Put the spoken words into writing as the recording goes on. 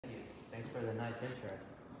for the nice intro.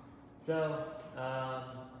 So,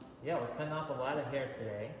 yeah, we're cutting off a lot of hair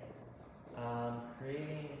today.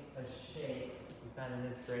 Creating a shape, we found an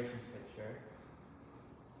inspiration picture.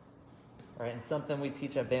 All right, and something we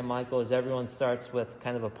teach at Van Michael is everyone starts with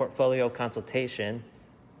kind of a portfolio consultation.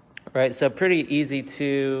 Right, so pretty easy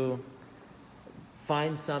to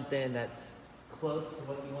find something that's close to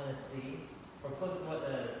what you want to see, or close to what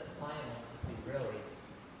the client wants to see, really.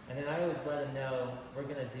 And then I always let him know we're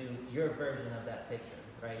going to do your version of that picture,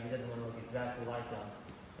 right? He doesn't want to look exactly like them.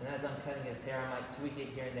 And as I'm cutting his hair, I might tweak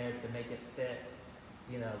it here and there to make it fit,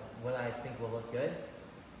 you know, what I think will look good.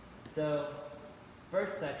 So,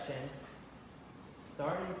 first section,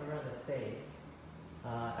 starting around the face,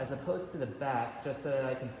 as opposed to the back, just so that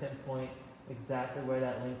I can pinpoint exactly where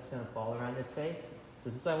that length's going to fall around his face. So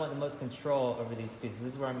since I want the most control over these pieces,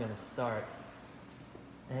 this is where I'm going to start.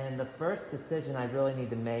 And the first decision I really need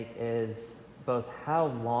to make is both how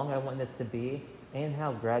long I want this to be and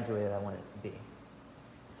how graduated I want it to be.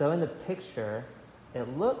 So in the picture,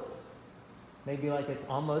 it looks maybe like it's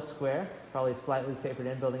almost square, probably slightly tapered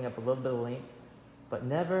in, building up a little bit of length, but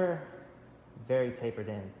never very tapered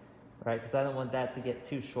in, right? Because I don't want that to get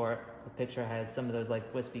too short. The picture has some of those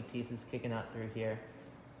like wispy pieces kicking out through here.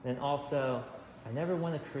 And also, I never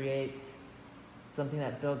want to create something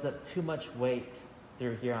that builds up too much weight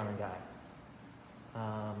through here on a guy.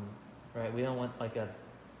 Right, we don't want like a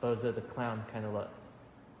Bozo the Clown kind of look.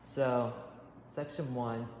 So, section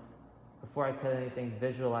 1, before I cut anything,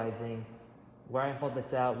 visualizing where I hold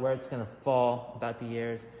this out, where it's going to fall about the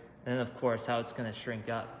ears, and then of course how it's going to shrink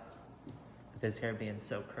up with his hair being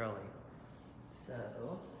so curly.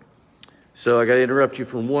 So I got to interrupt you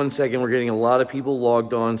for 1 second. We're getting a lot of people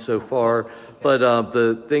logged on so far. But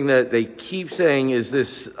the thing that they keep saying is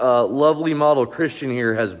this lovely model Christian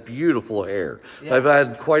here has beautiful hair. Yeah. I've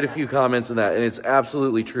had quite a few comments on that, and it's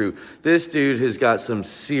absolutely true. This dude has got some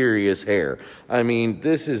serious hair. I mean,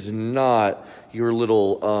 this is not your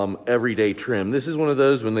little everyday trim. This is one of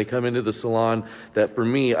those when they come into the salon that for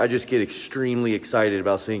me, I just get extremely excited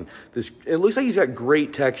about seeing this. It looks like he's got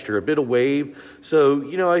great texture, a bit of wave. So,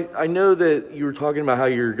 you know, I know that you were talking about how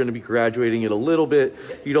you're going to be graduating it a little bit.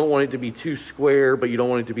 You don't want it to be too square, but you don't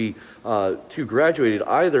want it to be too graduated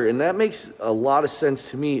either. And that makes a lot of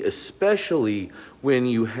sense to me, especially when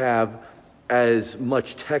you have as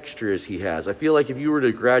much texture as he has. I feel like if you were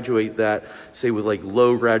to graduate that, say with like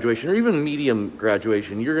low graduation or even medium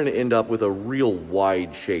graduation, you're going to end up with a real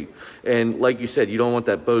wide shape. And like you said, you don't want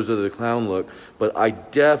that Bozo the Clown look, but I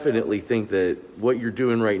definitely think that what you're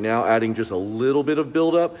doing right now, adding just a little bit of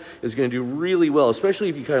buildup, is going to do really well, especially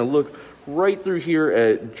if you kind of look right through here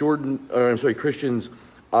at Christian's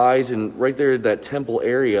eyes and right there at that temple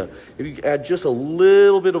area. If you add just a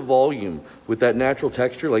little bit of volume with that natural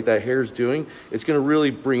texture like that hair is doing, it's going to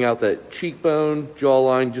really bring out that cheekbone,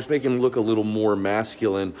 jawline, just make him look a little more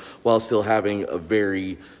masculine while still having a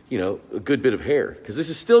very, you know, a good bit of hair. Because this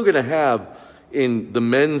is still going to have, in the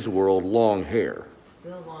men's world, long hair. It's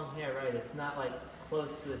still long hair, right? It's not like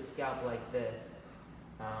close to his scalp like this.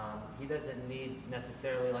 He doesn't need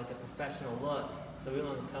necessarily like a professional look, so we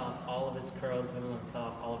want to cut off all of his curls, we want to cut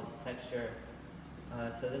off all of his texture,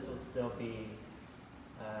 so this will still be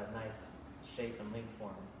a nice shape and length for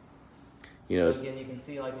him. You know, so again, you can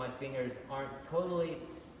see like my fingers aren't totally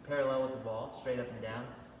parallel with the ball, straight up and down,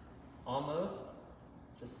 almost,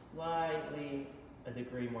 just slightly a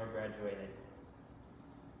degree more graduated.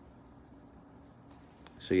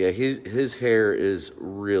 So yeah, his hair is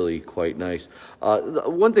really quite nice.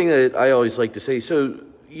 One thing that I always like to say, so,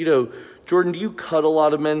 you know, Jordan, do you cut a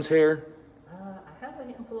lot of men's hair? I have a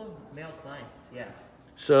handful of male clients, yeah.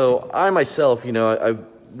 So I myself, you know, I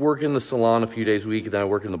work in the salon a few days a week, and then I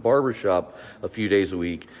work in the barber shop a few days a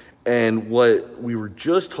week. And what we were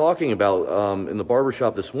just talking about in the barber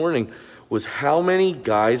shop this morning was how many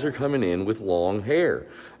guys are coming in with long hair.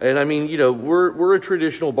 And I mean, you know, we're a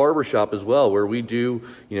traditional barbershop as well, where we do,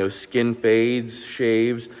 you know, skin fades,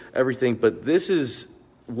 shaves, everything. But this is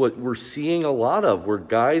what we're seeing a lot of, where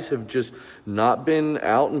guys have just not been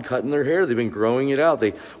out and cutting their hair. They've been growing it out.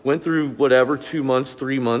 They went through whatever, 2 months,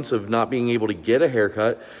 3 months of not being able to get a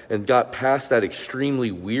haircut and got past that extremely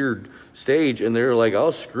weird stage. And they're like, oh,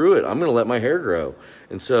 screw it, I'm going to let my hair grow.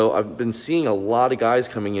 And so I've been seeing a lot of guys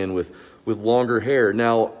coming in with longer hair.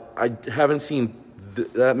 Now, I haven't seen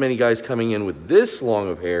that many guys coming in with this long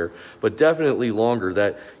of hair, but definitely longer,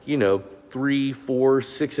 that, you know, 3, 4,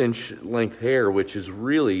 6 inch length hair, which is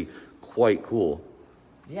really quite cool.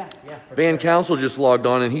 Yeah, for Van sure. Council just logged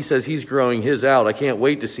on and he says he's growing his out. I can't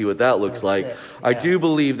wait to see what that looks That's like. it. I Yeah. do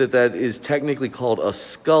believe that that is technically called a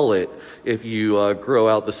skullet if you grow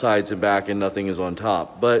out the sides and back and nothing is on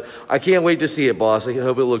top. But I can't wait to see it, boss. I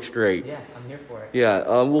hope it looks great. Yeah, I'm here for it.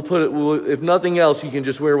 Yeah, we'll put it, if nothing else, you can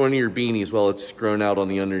just wear one of your beanies while it's grown out on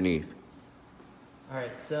the underneath. All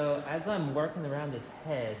right, so as I'm working around his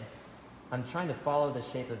head, I'm trying to follow the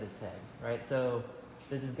shape of his head, right? So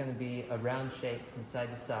this is going to be a round shape from side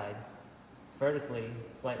to side, vertically,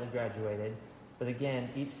 slightly graduated. But again,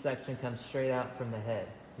 each section comes straight out from the head.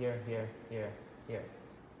 Here, here, here, here.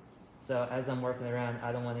 So as I'm working around,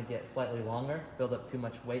 I don't want to get slightly longer, build up too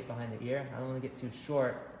much weight behind the ear. I don't want to get too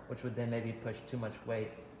short, which would then maybe push too much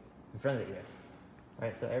weight in front of the ear. All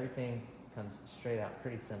right, so everything comes straight out,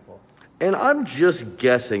 pretty simple. And I'm just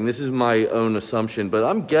guessing, this is my own assumption, but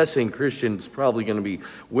I'm guessing Christian's probably going to be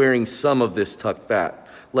wearing some of this tucked back,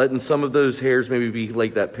 letting some of those hairs maybe be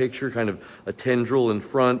like that picture, kind of a tendril in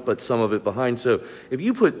front, but some of it behind. So if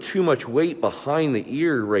you put too much weight behind the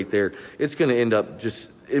ear right there, it's going to end up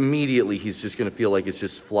just immediately, he's just going to feel like it's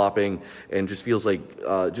just flopping and just feels like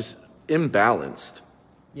just imbalanced.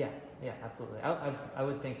 Yeah, absolutely. I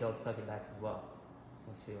would think he'll tuck it back as well.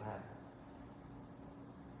 We'll see what happens.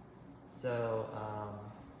 So,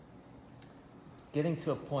 getting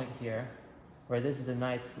to a point here where this is a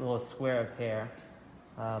nice little square of hair.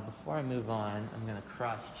 Before I move on, I'm going to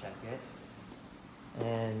cross-check it.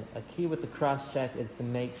 And a key with the cross-check is to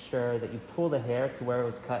make sure that you pull the hair to where it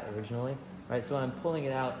was cut originally. Right, so when I'm pulling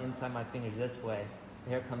it out inside my fingers this way,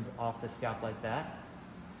 the hair comes off the scalp like that,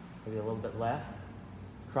 maybe a little bit less.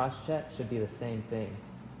 Cross-check should be the same thing.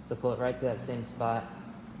 So pull it right to that same spot,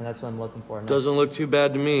 and that's what I'm looking for. Doesn't look too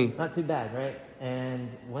bad to me. Not too bad, right? And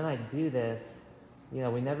when I do this, you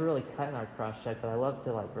know, we never really cut in our cross-check, but I love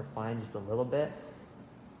to like refine just a little bit.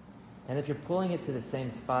 And if you're pulling it to the same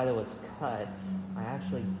spot it was cut, I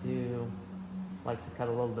actually do like to cut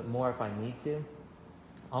a little bit more if I need to,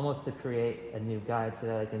 almost to create a new guide so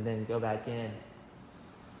that I can then go back in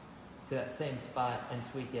to that same spot and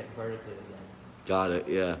tweak it vertically again. Got it,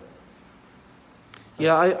 yeah.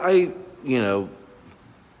 Yeah, I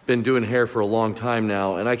been doing hair for a long time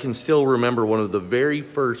now, and I can still remember one of the very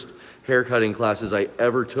first haircutting classes I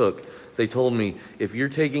ever took. They told me, if you're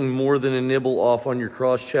taking more than a nibble off on your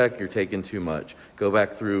cross-check, you're taking too much. Go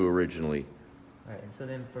back through originally. All right, and so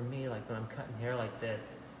then for me, like when I'm cutting hair like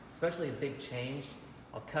this, especially a big change,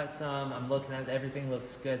 I'll cut some, I'm looking at it, everything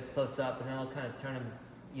looks good close up, and then I'll kind of turn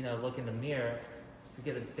them, look in the mirror to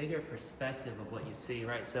get a bigger perspective of what you see,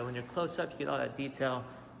 right? So when you're close up, you get all that detail.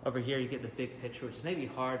 Over here, you get the big picture, which may be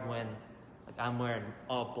hard when like I'm wearing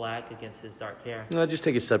all black against his dark hair. No, just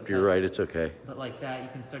take a step to your right, it's okay. But like that, you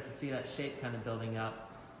can start to see that shape kind of building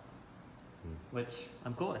up, which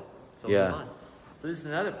I'm cool with. So we'll move on. So this is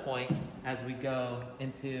another point as we go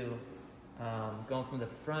into going from the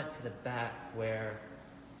front to the back, where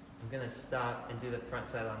I'm gonna stop and do the front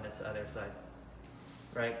side on this other side,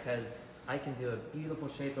 right? Because I can do a beautiful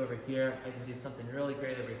shape over here. I can do something really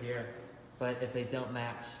great over here. But if they don't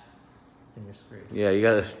match, then you're screwed.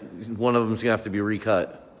 Yeah, one of them's gonna have to be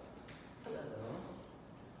recut. So,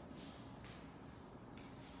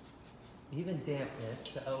 even dampness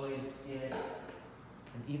to always get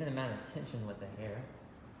an even amount of tension with the hair.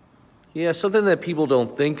 Yeah, something that people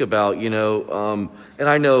don't think about, and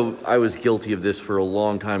I know I was guilty of this for a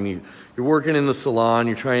long time. You're working in the salon,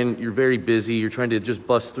 you're very busy, you're trying to just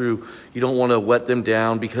bust through. You don't want to wet them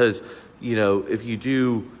down because, if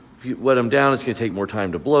you wet them down, it's going to take more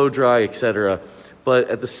time to blow dry, etc. But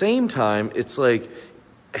at the same time, it's like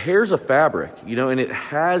hair's a fabric, and it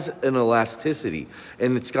has an elasticity,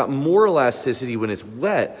 and it's got more elasticity when it's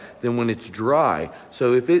wet than when it's dry.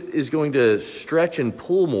 So if it is going to stretch and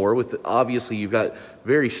pull more, obviously you've got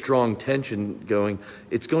very strong tension going,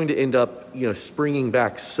 it's going to end up, springing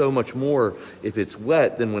back so much more if it's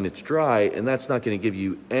wet than when it's dry, and that's not going to give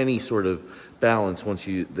you any sort of balance once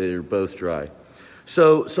they're both dry.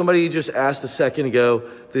 So somebody just asked a second ago,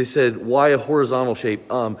 they said, why a horizontal shape?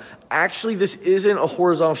 Actually, this isn't a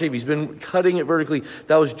horizontal shape. He's been cutting it vertically.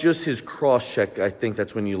 That was just his cross check. I think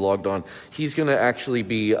that's when you logged on. He's going to actually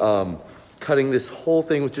be cutting this whole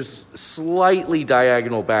thing with just slightly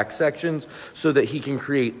diagonal back sections so that he can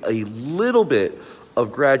create a little bit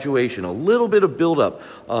of graduation, a little bit of buildup.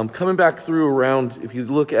 Coming back through around, if you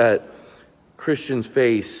look at Christian's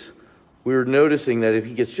face, we were noticing that if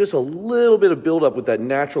he gets just a little bit of buildup with that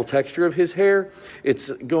natural texture of his hair,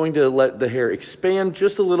 it's going to let the hair expand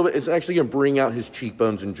just a little bit. It's actually going to bring out his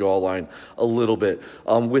cheekbones and jawline a little bit.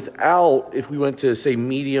 Without, if we went to, say,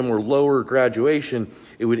 medium or lower graduation,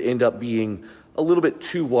 it would end up being a little bit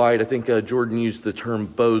too wide. I think Jordan used the term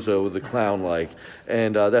bozo, the clown-like,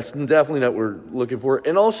 and that's definitely not what we're looking for.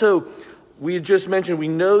 And also, we had just mentioned, we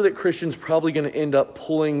know that Christian's probably going to end up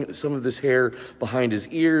pulling some of this hair behind his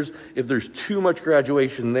ears. If there's too much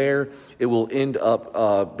graduation there, it will end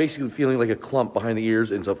up basically feeling like a clump behind the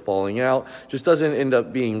ears, ends up falling out. Just doesn't end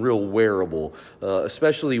up being real wearable,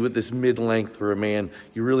 especially with this mid-length for a man.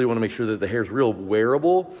 You really want to make sure that the hair's real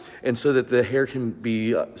wearable, and so that the hair can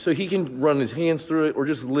be, so he can run his hands through it or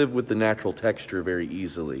just live with the natural texture very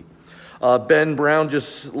easily. Ben Brown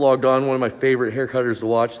just logged on, one of my favorite hair cutters to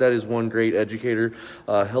watch. That is one great educator.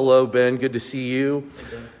 Hello, Ben. Good to see you.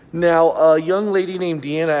 Okay. Now, a young lady named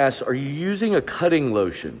Deanna asks, are you using a cutting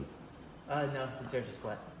lotion? No, his hair just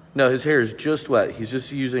wet. No, his hair is just wet. He's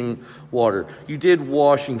just using water. You did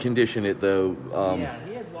wash and condition it, though. Yeah,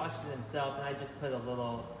 he had washed it himself, and I just put a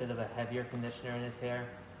little bit of a heavier conditioner in his hair.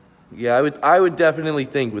 Yeah, I would definitely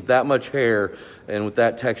think with that much hair and with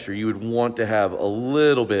that texture, you would want to have a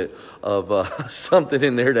little bit of something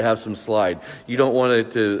in there to have some slide. You don't want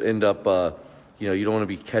it to end up, you don't want to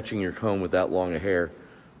be catching your comb with that long of hair.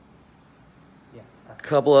 Yeah. A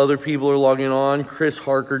couple other people are logging on. Chris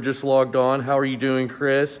Harker just logged on. How are you doing,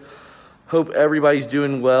 Chris? Hope everybody's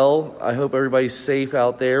doing well. I hope everybody's safe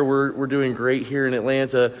out there. We're doing great here in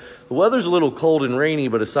Atlanta. The weather's a little cold and rainy,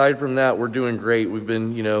 but aside from that, we're doing great. We've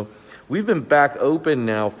been back open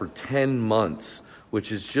now for 10 months,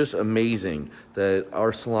 which is just amazing that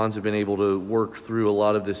our salons have been able to work through a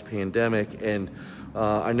lot of this pandemic. And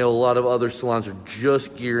I know a lot of other salons are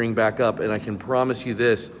just gearing back up, and I can promise you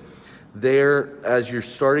this, as you're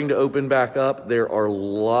starting to open back up, there are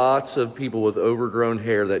lots of people with overgrown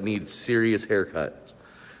hair that need serious haircuts.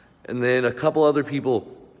 And then a couple other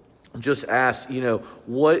people just asked,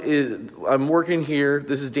 I'm working here.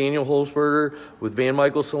 This is Daniel Holzberger with Van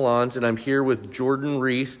Michael Salons, and I'm here with Jordan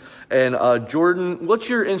Reese. And Jordan, what's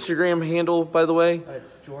your Instagram handle, by the way?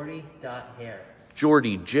 It's jordy.hair.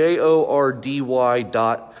 Jordy, JORDY.hair,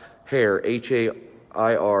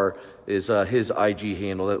 HAIR is his IG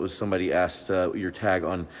handle. That was somebody asked your tag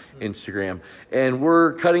on Instagram. And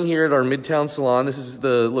we're cutting here at our Midtown Salon. This is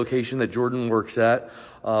the location that Jordan works at.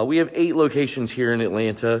 We have 8 locations here in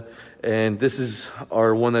Atlanta, and this is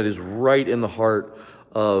our one that is right in the heart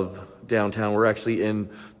of downtown. We're actually in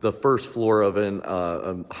the first floor of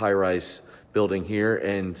a high-rise building here,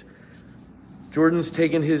 and Jordan's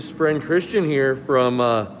taken his friend Christian here from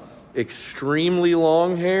extremely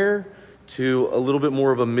long hair to a little bit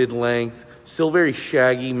more of a mid-length, still very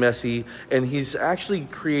shaggy, messy, and he's actually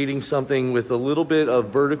creating something with a little bit of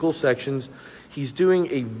vertical sections. He's doing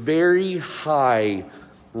a very high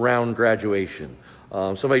round graduation.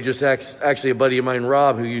 Somebody just asked, actually a buddy of mine,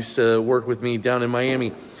 Rob, who used to work with me down in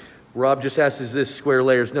Miami, Rob just asked, is this square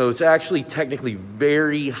layers? No, it's actually technically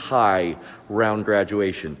very high round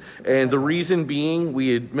graduation. And the reason being,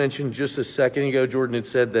 we had mentioned just a second ago, Jordan had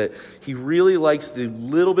said that he really likes the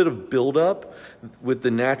little bit of buildup with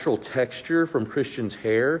the natural texture from Christian's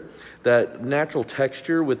hair. That natural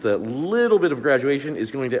texture with a little bit of graduation is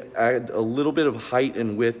going to add a little bit of height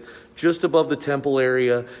and width just above the temple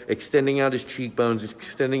area, extending out his cheekbones,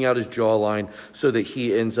 extending out his jawline, so that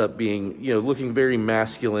he ends up being, looking very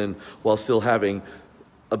masculine while still having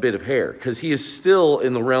a bit of hair. Because he is still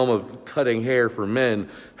in the realm of cutting hair for men,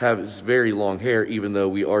 has very long hair, even though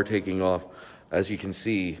we are taking off, as you can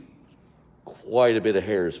see, quite a bit of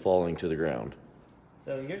hair is falling to the ground.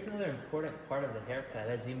 So here's another important part of the haircut.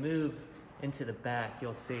 As you move into the back,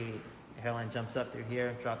 you'll see the hairline jumps up through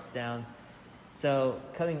here, drops down. So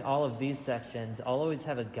cutting all of these sections, I'll always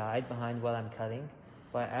have a guide behind what I'm cutting,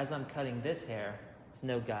 but as I'm cutting this hair, there's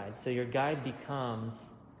no guide. So your guide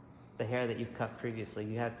becomes the hair that you've cut previously.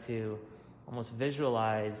 You have to almost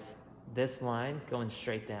visualize this line going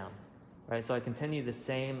straight down, right? So I continue the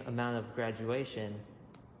same amount of graduation,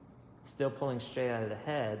 still pulling straight out of the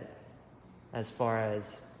head as far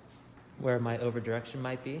as where my over direction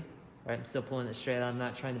might be, right? I'm still pulling it straight out. I'm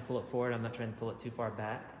not trying to pull it forward. I'm not trying to pull it too far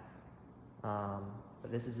back.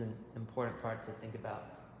 But this is an important part to think about.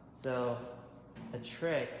 So a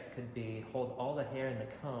trick could be hold all the hair in the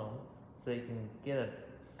comb so you can get a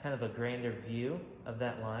kind of a grander view of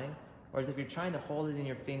that line. Whereas if you're trying to hold it in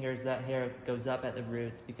your fingers, that hair goes up at the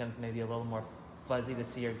roots, becomes maybe a little more fuzzy to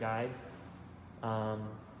see your guide.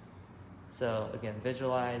 So again,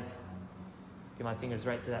 visualize, get my fingers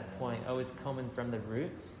right to that point, always combing from the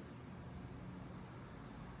roots.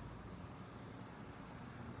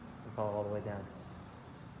 can follow all the way down.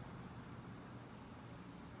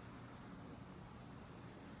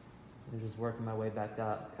 I'm just working my way back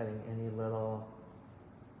up, cutting any little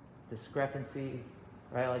discrepancies,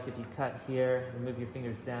 right? Like if you cut here and move your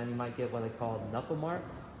fingers down, you might get what I call knuckle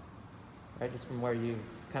marks, right? Just from where you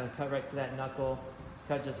kind of cut right to that knuckle,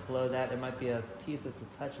 cut just below that. There might be a piece that's a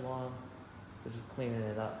touch long, so just cleaning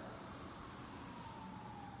it up.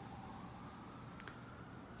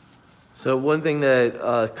 So one thing that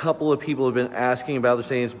a couple of people have been asking about, they're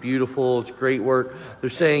saying it's beautiful, it's great work.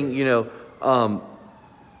 They're saying, you know,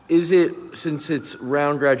 is it, since it's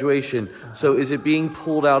round graduation, so is it being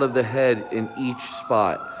pulled out of the head in each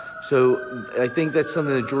spot? So I think that's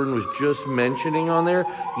something that Jordan was just mentioning on there.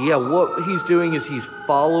 Yeah, what he's doing is he's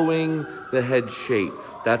following the head shape.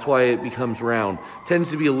 That's why it becomes round.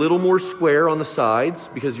 Tends to be a little more square on the sides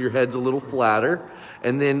because your head's a little flatter.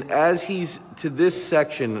 And then as he's to this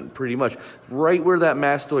section, pretty much right where that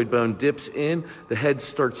mastoid bone dips in, the head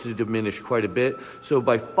starts to diminish quite a bit. So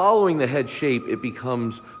by following the head shape, it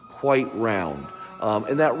becomes quite round.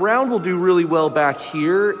 And that round will do really well back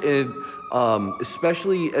here, and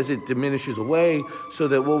especially as it diminishes away, so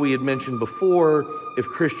that what we had mentioned before, if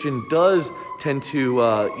Christian does tend to,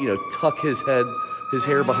 you know, tuck his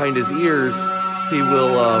hair behind his ears, he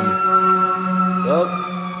will,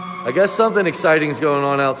 I guess something exciting is going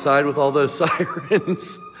on outside with all those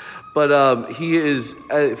sirens. But he is,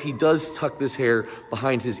 if he does tuck this hair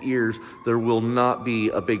behind his ears, there will not be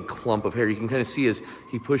a big clump of hair. You can kind of see as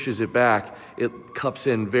he pushes it back, it cups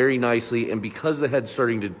in very nicely. And because the head's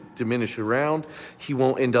starting to diminish around, he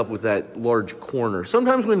won't end up with that large corner.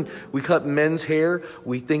 Sometimes when we cut men's hair,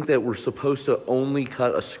 we think that we're supposed to only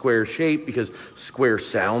cut a square shape because square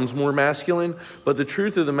sounds more masculine. But the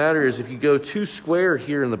truth of the matter is, if you go too square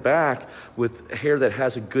here in the back with hair that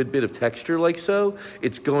has a good bit of texture like so,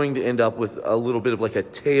 it's going to end up with a little bit of like a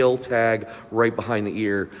tail tag right behind the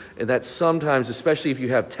ear. And that sometimes, especially if you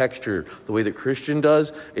have texture the way that Christian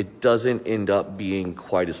does, it doesn't end up being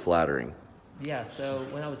quite as flattering. Yeah, so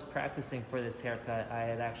when I was practicing for this haircut, I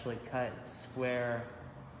had actually cut square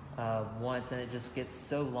once, and it just gets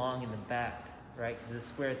so long in the back, right? Because the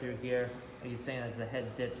square through here, like you're saying, as the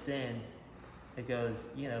head dips in, it goes,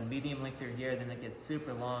 you know, medium length through here, then it gets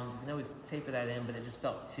super long. You can always taper that in, but it just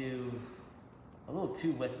felt a little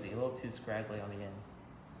too wispy, a little too scraggly on the ends.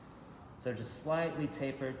 So just slightly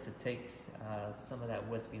tapered to take some of that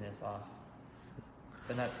wispiness off,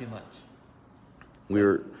 but not too much. So, we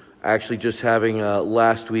were actually just having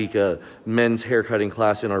last week a men's haircutting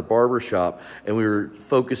class in our barber shop, and we were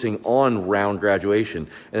focusing on round graduation.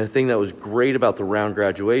 And the thing that was great about the round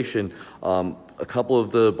graduation, a couple of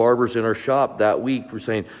the barbers in our shop that week were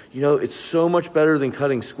saying, you know, it's so much better than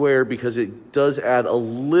cutting square because it does add a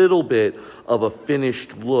little bit of a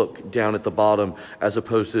finished look down at the bottom as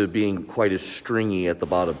opposed to being quite as stringy at the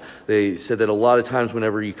bottom. They said that a lot of times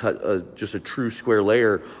whenever you cut just a true square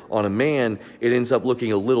layer on a man, it ends up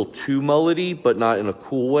looking a little too mullety, but not in a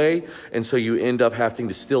cool way. And so you end up having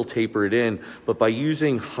to still taper it in. But by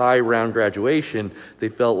using high round graduation, they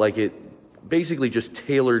felt like it basically just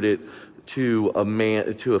tailored it to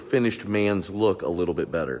a finished man's look a little bit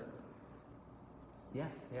better.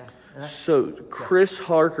 yeah. So Chris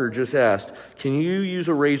Harker just asked, can you use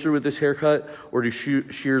a razor with this haircut, or do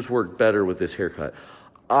shears work better with this haircut?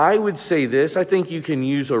 I would say this, I think you can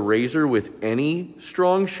use a razor with any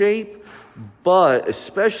strong shape, but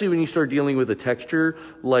especially when you start dealing with a texture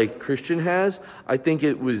like Christian has, I think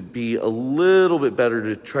it would be a little bit better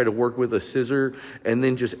to try to work with a scissor and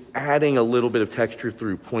then just adding a little bit of texture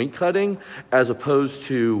through point cutting as opposed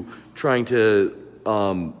to trying to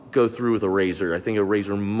go through with a razor. I think a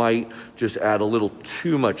razor might just add a little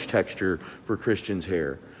too much texture for Christian's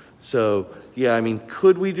hair. So yeah, I mean,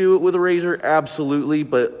 could we do it with a razor? Absolutely.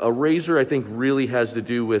 But a razor, I think, really has to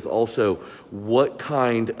do with also what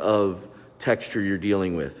kind of texture you're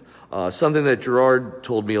dealing with. Something that Gerard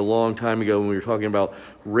told me a long time ago when we were talking about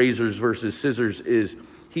razors versus scissors is,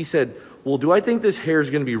 he said, well, do I think this hair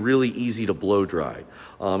is going to be really easy to blow dry?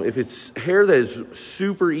 If it's hair that is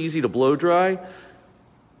super easy to blow dry,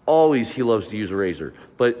 always he loves to use a razor.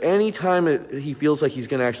 But anytime he feels like he's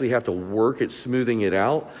going to actually have to work at smoothing it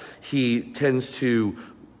out, he tends to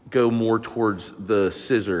go more towards the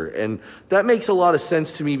scissor. And that makes a lot of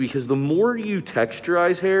sense to me because the more you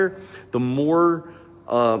texturize hair, the more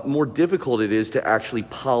difficult it is to actually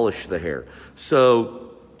polish the hair.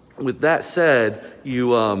 So with that said,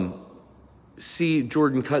 you see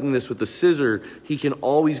Jordan cutting this with the scissor, he can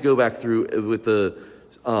always go back through with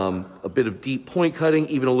a bit of deep point cutting,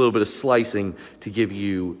 even a little bit of slicing to give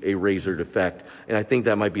you a razored effect. And I think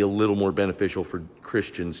that might be a little more beneficial for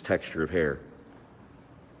Christian's texture of hair.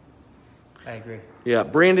 I agree. Yeah,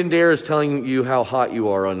 Brandon Dare is telling you how hot you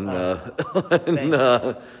are on...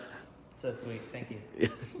 So sweet. Thank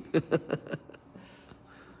you.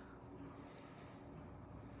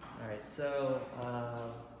 All right, so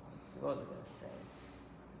let's see, what was I going to say?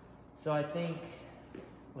 So I think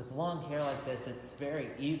with long hair like this, it's very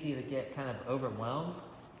easy to get kind of overwhelmed,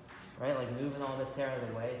 right? Like moving all this hair out of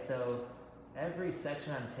the way. So every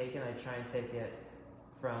section I'm taking, I try and take it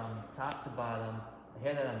from top to bottom. The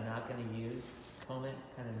hair that I'm not going to use, comb it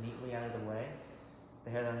kind of neatly out of the way.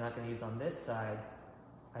 The hair that I'm not going to use on this side,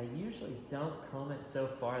 I usually don't comb it so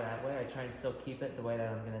far that way. I try and still keep it the way that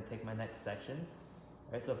I'm going to take my next sections.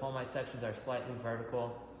 Right, so if all my sections are slightly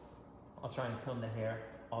vertical, I'll try and comb the hair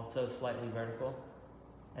also slightly vertical.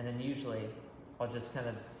 And then usually I'll just kind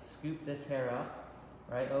of scoop this hair up,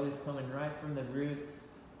 right? Always combing right from the roots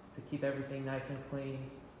to keep everything nice and clean.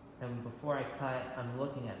 And before I cut, I'm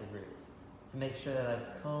looking at the roots to make sure that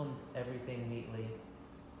I've combed everything neatly.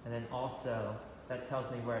 And then also, that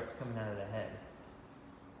tells me where it's coming out of the head,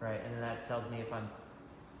 right? And then that tells me if I'm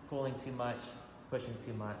pulling too much, pushing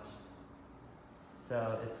too much.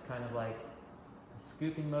 So it's kind of like a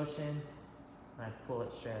scooping motion, and I pull it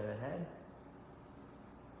straight out of the head.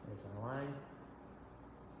 There's my line.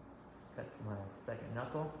 Cut to my second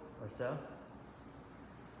knuckle or so.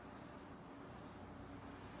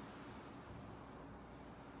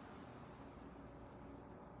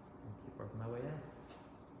 And keep working my way down.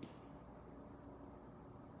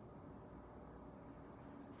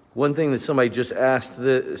 One thing that somebody just asked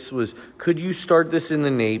this was, could you start this in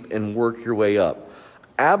the nape and work your way up?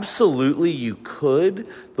 Absolutely, you could.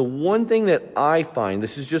 The one thing that I find,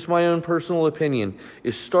 this is just my own personal opinion,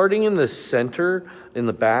 is starting in the center, in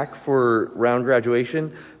the back for round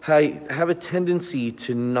graduation, I have a tendency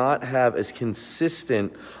to not have as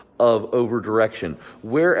consistent of over direction.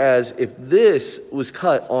 Whereas if this was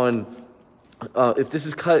cut on, if this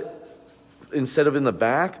is cut instead of in the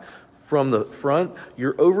back, from the front,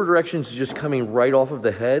 your over direction is just coming right off of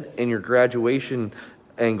the head, and your graduation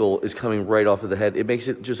angle is coming right off of the head. It makes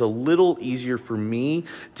it just a little easier for me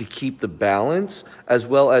to keep the balance as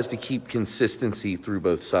well as to keep consistency through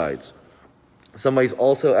both sides. Somebody's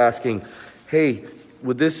also asking, hey,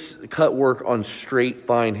 would this cut work on straight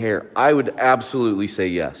fine hair? I would absolutely say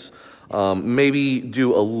yes. Maybe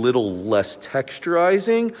do a little less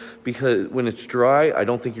texturizing, because when it's dry, I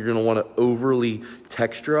don't think you're going to want to overly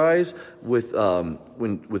texturize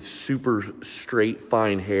with super straight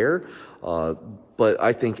fine hair. But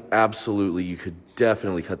I think absolutely you could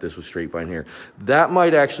definitely cut this with straight fine hair. That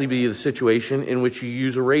might actually be the situation in which you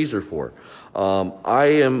use a razor for. I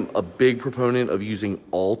am a big proponent of using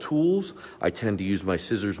all tools. I tend to use my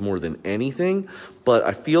scissors more than anything, but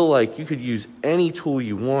I feel like you could use any tool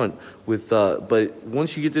you want with, but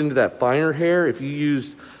once you get into that finer hair, if you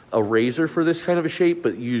used a razor for this kind of a shape,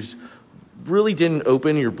 but really didn't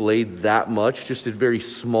open your blade that much, just did very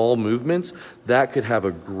small movements, that could have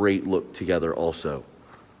a great look together also.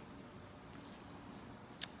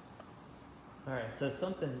 All right, so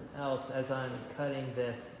something else as I'm cutting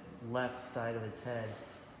this left side of his head,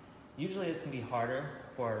 usually this can be harder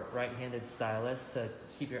for right-handed stylists to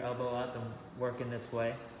keep your elbow up and work in this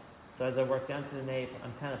way. So as I work down to the nape,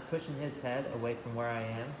 I'm kind of pushing his head away from where I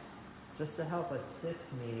am, just to help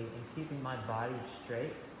assist me in keeping my body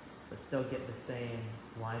straight, but still get the same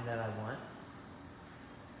line that I want.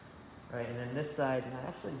 All right, and then this side might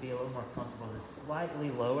actually be a little more comfortable, just slightly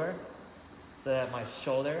lower, so that my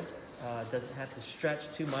shoulder doesn't have to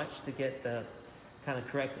stretch too much to get the kind of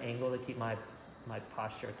correct angle to keep my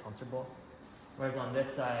posture comfortable. Whereas on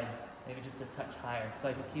this side, maybe just a touch higher, so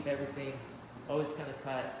I can keep everything always kind of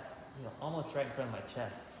cut, almost right in front of my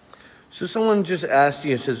chest. So someone just asked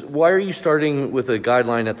you, says, why are you starting with a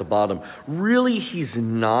guideline at the bottom? Really, he's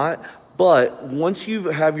not. But once you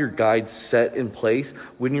have your guide set in place,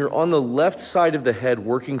 when you're on the left side of the head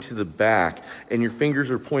working to the back and your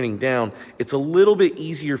fingers are pointing down, it's a little bit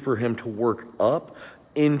easier for him to work up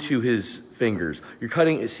into his fingers. You're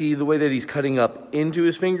cutting, see the way that he's cutting up into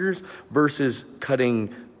his fingers versus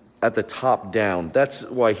cutting at the top down. That's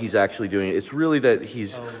why he's actually doing it. It's really that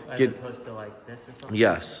he's... as opposed to like this or something?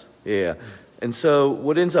 Yes, yeah. And so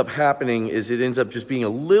what ends up happening is it ends up just being a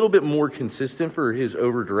little bit more consistent for his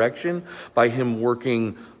over direction by him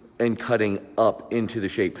working and cutting up into the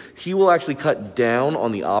shape. He will actually cut down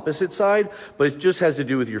on the opposite side, but it just has to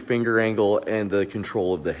do with your finger angle and the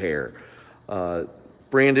control of the hair.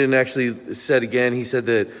 Brandon actually said again, he said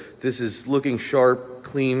that this is looking sharp,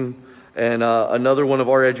 clean, And another one of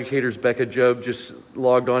our educators, Becca Job, just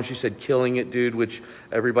logged on. She said, "Killing it, dude," which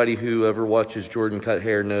everybody who ever watches Jordan cut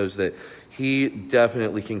hair knows that he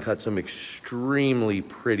definitely can cut some extremely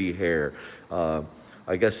pretty hair.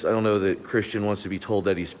 I guess I don't know that Christian wants to be told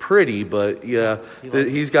that he's pretty, but yeah,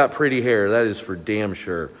 he's got pretty hair. That is for damn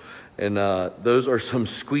sure. And those are some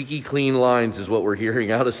squeaky clean lines is what we're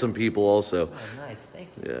hearing out of some people also. Oh, nice. Thank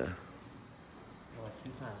you. Yeah.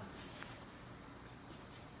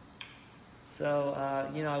 So,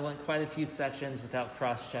 you know, I went quite a few sections without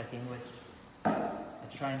cross-checking, which I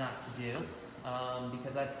try not to do,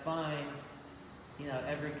 because I find, you know,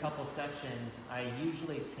 every couple sections, I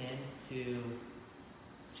usually tend to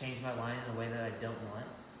change my line in a way that I don't want,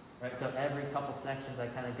 right? So every couple sections, I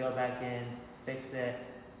kind of go back in, fix it,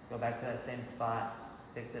 go back to that same spot,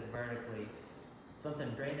 fix it vertically.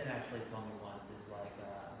 Something Brandon actually told me once is like,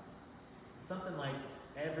 something like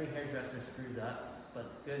every hairdresser screws up,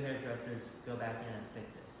 but good hairdressers go back in and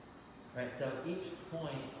fix it, right? So each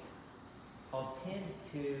point, I'll tend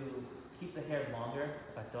to keep the hair longer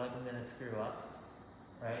if I feel like I'm gonna screw up,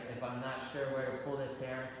 right? If I'm not sure where to pull this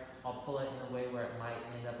hair, I'll pull it in a way where it might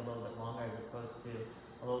end up a little bit longer as opposed to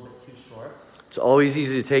a little bit too short. It's always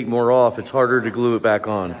easy to take more off. It's harder to glue it back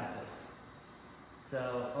on. Exactly.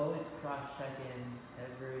 So always cross-check in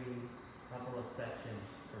every couple of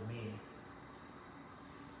sections for me.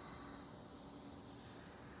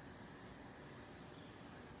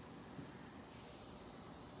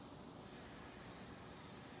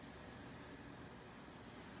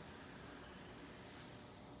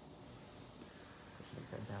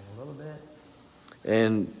 That down a little bit.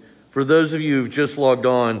 And for those of you who've just logged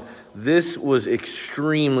on, this was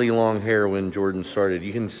extremely long hair when Jordan started.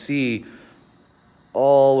 You can see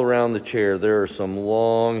all around the chair, there are some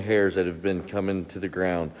long hairs that have been coming to the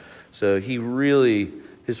ground. So he really,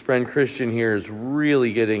 his friend Christian here is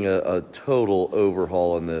really getting a total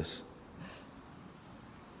overhaul on this.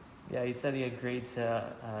 Yeah, he said he agreed to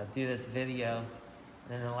do this video.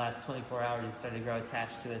 And in the last 24 hours, he started to grow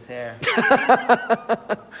attached to his hair. Too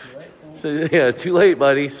late? So yeah, too late,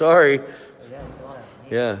 buddy. Sorry. Oh, yeah, go on.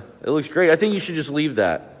 Yeah, it looks great. I think you should just leave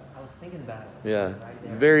that. I was thinking about it. Yeah, Right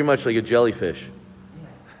there. very much like a jellyfish. Yeah.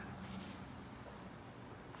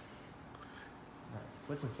 All right,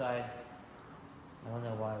 switching sides. I don't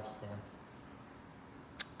know why I just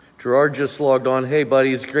am. Gerard just logged on. Hey,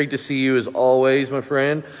 buddy, it's great to see you as always, my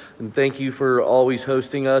friend. And thank you for always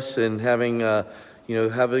hosting us and having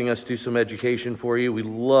us do some education for you. We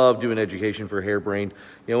love doing education for Hairbrained.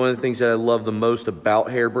 You know, one of the things that I love the most about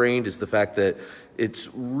Hairbrained is the fact that it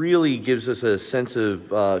really gives us a sense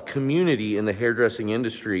of community in the hairdressing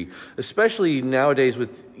industry, especially nowadays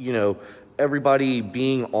with, you know, everybody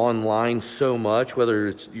being online so much, whether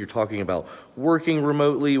it's you're talking about working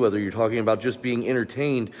remotely, whether you're talking about just being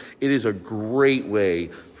entertained. It is a great way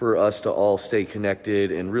for us to all stay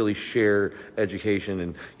connected and really share education.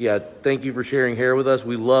 And yeah, thank you for sharing hair with us.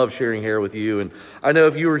 We love sharing hair with you. And I know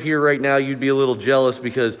if you were here right now, you'd be a little jealous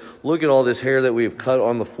because look at all this hair that we've cut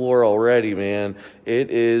on the floor already, man.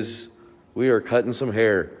 We are cutting some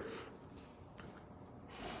hair.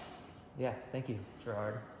 Yeah, thank you,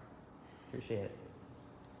 Gerard. Appreciate it.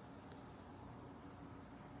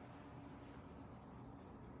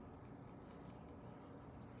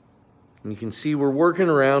 And you can see we're working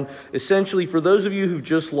around. Essentially, for those of you who've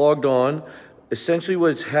just logged on, essentially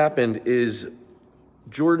what's happened is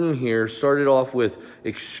Jordan here started off with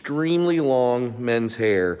extremely long men's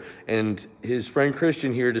hair, and his friend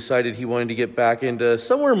Christian here decided he wanted to get back into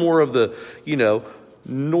somewhere more of the, you know,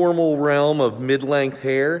 normal realm of mid-length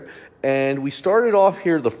hair. And we started off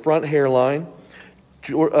here, the front hairline.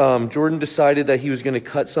 Jordan decided that he was going to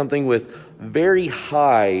cut something with very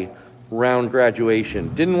high round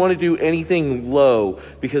graduation. Didn't want to do anything low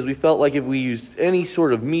because we felt like if we used any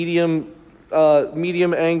sort of medium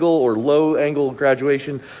angle or low angle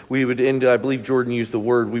graduation, we would end, I believe Jordan used the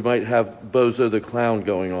word, we might have Bozo the Clown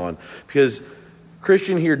going on. Because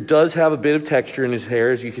Christian here does have a bit of texture in his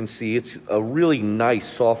hair, as you can see. It's a really nice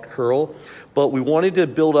soft curl, but we wanted to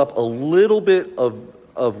build up a little bit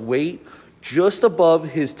of weight just above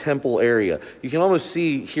his temple area. You can almost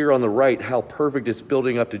see here on the right how perfect it's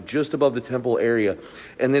building up to just above the temple area.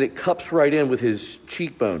 And then it cups right in with his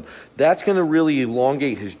cheekbone. That's going to really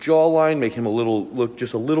elongate his jawline, make him look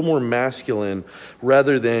just a little more masculine,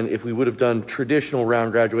 rather than if we would have done traditional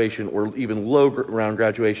round graduation or even low round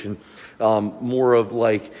graduation, more of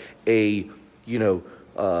like a, you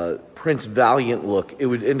know, Prince Valiant look. It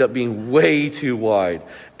would end up being way too wide.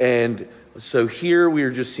 And so here we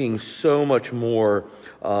are just seeing so much more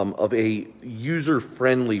of a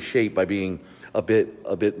user-friendly shape by being a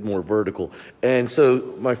bit more vertical. And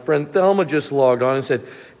so my friend Thelma just logged on and said,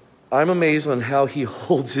 I'm amazed on how he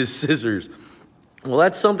holds his scissors. Well,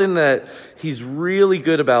 that's something that he's really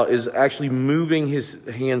good about, is actually moving his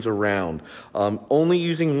hands around, only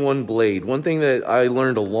using one blade. One thing that I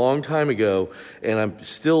learned a long time ago, and I'm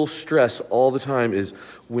still stressed all the time, is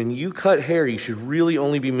when you cut hair, you should really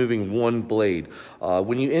only be moving one blade.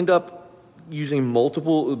 When you end up using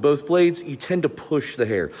both blades, you tend to push the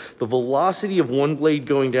hair. The velocity of one blade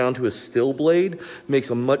going down to a still blade makes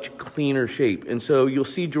a much cleaner shape. And so you'll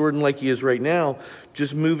see Jordan, like he is right now,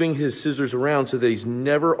 just moving his scissors around so that he's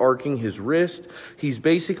never arcing his wrist. He's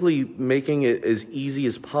basically making it as easy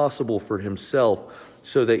as possible for himself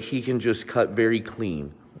so that he can just cut very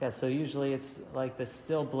clean. Yeah, so usually it's like the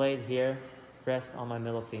still blade here, rest on my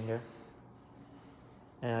middle finger.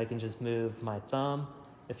 And I can just move my thumb.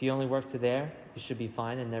 If you only work to there, you should be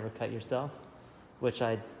fine and never cut yourself, which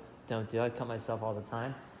I don't do. I cut myself all the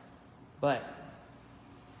time. But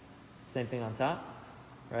same thing on top,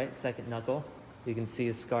 right? Second knuckle. You can see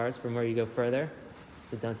the scars from where you go further,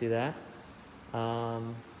 so don't do that.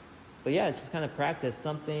 But yeah, it's just kind of practice.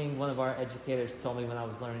 Something one of our educators told me when I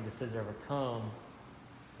was learning to scissor over comb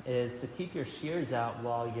is to keep your shears out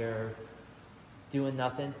while you're doing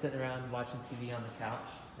nothing, sitting around watching TV on the couch.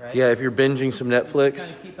 Right? Yeah, if you're binging some Netflix.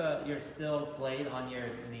 Kind of keep your still blade on your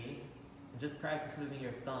knee and just practice moving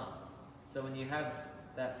your thumb. So when you have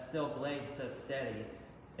that still blade so steady,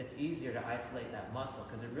 it's easier to isolate that muscle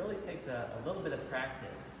because it really takes a little bit of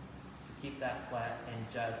practice to keep that flat and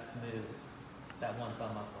just move that one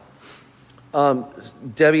thumb muscle.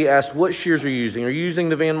 Debbie asked, what shears are you using? Are you using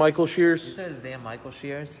the Van Michael shears? These are the Van Michael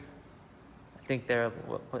shears. I think they're,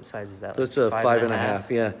 what size is that? So it's a 5.5,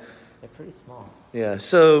 yeah. They're pretty small. Yeah,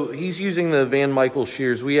 so he's using the Van Michael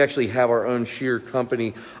shears. We actually have our own shear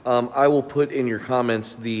company. I will put in your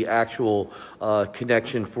comments the actual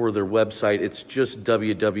connection for their website. It's just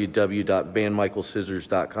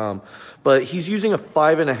www.vanmichaelscissors.com. But he's using a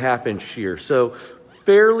 5.5-inch shear, so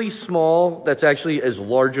fairly small. That's actually as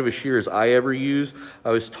large of a shear as I ever use. I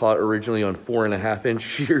was taught originally on 4.5-inch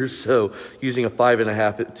shears, so using a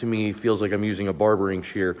 5.5 to me feels like I'm using a barbering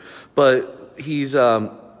shear. But he's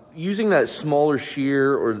using that smaller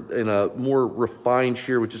shear or in a more refined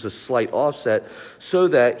shear with just a slight offset so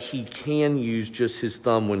that he can use just his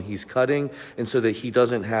thumb when he's cutting, and so that he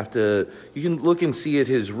doesn't have to, you can look and see at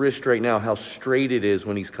his wrist right now how straight it is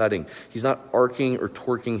when he's cutting. He's not arcing or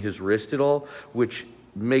torquing his wrist at all, which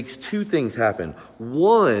makes two things happen.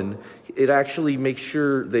 One, it actually makes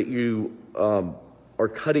sure that you are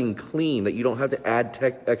cutting clean, that you don't have to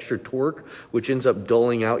add extra torque, which ends up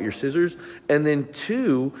dulling out your scissors. And then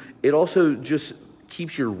two, it also just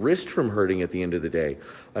keeps your wrist from hurting at the end of the day.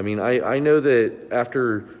 I mean, I know that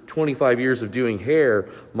after 25 years of doing hair,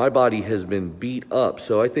 my body has been beat up.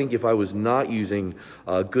 So I think if I was not using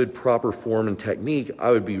good proper form and technique, I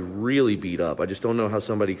would be really beat up. I just don't know how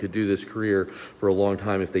somebody could do this career for a long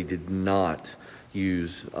time if they did not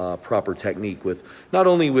use proper technique with not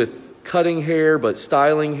only with cutting hair, but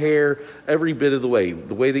styling hair, every bit of the way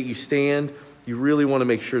that you stand. You really want to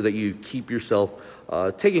make sure that you keep yourself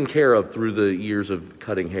taken care of through the years of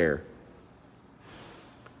cutting hair.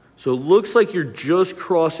 So it looks like you're just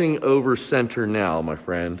crossing over center now, my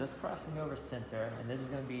friend. Just crossing over center, and this is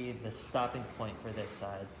going to be the stopping point for this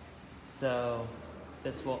side. So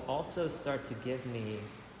this will also start to give me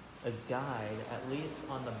a guide, at least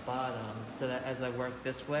on the bottom, so that as I work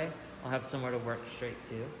this way, I'll have somewhere to work straight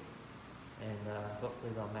to, and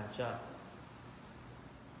hopefully they'll match up.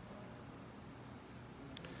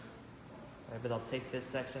 All right, but I'll take this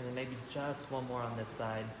section and maybe just one more on this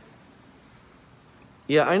side.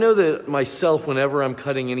 Yeah, I know that myself, whenever I'm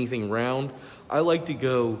cutting anything round, I like to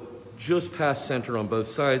go just past center on both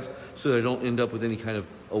sides so that I don't end up with any kind of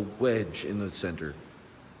a wedge in the center.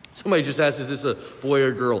 Somebody just asked, is this a boy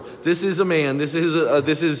or girl? This is a man. This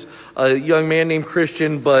is a young man named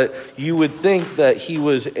Christian, but you would think that he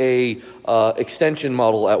was a extension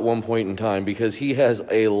model at one point in time because he has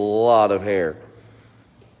a lot of hair.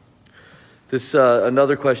 This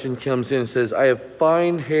another question comes in and says, I have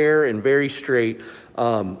fine hair and very straight,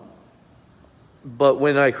 but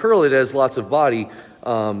when I curl it has lots of body.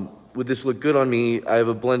 Would this look good on me? I have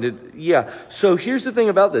a blended, yeah. So here's the thing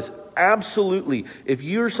about this. Absolutely. If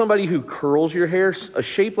you're somebody who curls your hair, a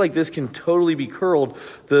shape like this can totally be curled.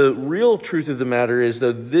 The real truth of the matter is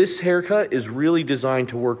that this haircut is really designed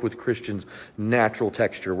to work with Christian's natural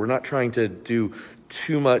texture. We're not trying to do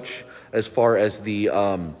too much as far as the,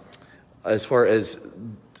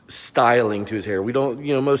 styling to his hair. We don't,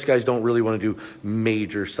 most guys don't really want to do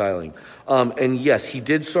major styling. And yes, he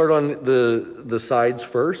did start on the sides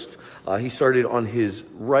first. He started on his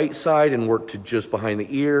right side and worked to just behind the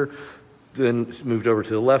ear, then moved over to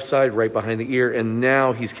the left side, right behind the ear, and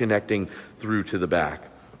now he's connecting through to the back.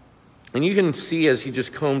 And you can see as he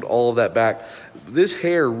just combed all of that back, this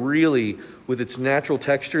hair really, with its natural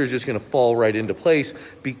texture, is just going to fall right into place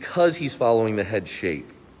because he's following the head shape.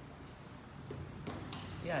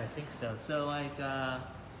 Yeah, I think so. So like,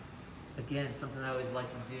 again, something I always like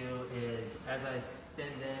to do is as I spin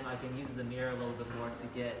them, I can use the mirror a little bit more to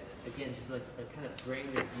get, again, just like a kind of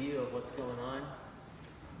graded view of what's going on.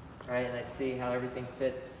 Right, and I see how everything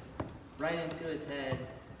fits right into his head,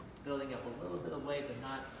 building up a little bit of weight, but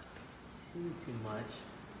not too much.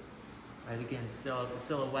 Right, again, still the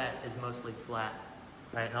silhouette is mostly flat.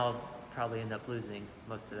 Right, and I'll probably end up losing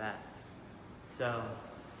most of that. So,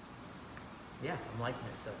 yeah, I'm liking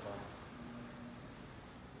it so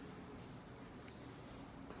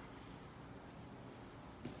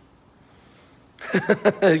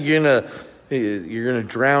far. You're gonna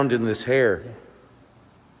drown in this hair. Yeah.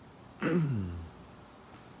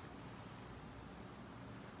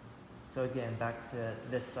 So again, back to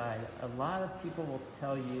this side, a lot of people will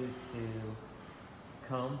tell you to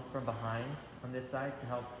comb from behind on this side to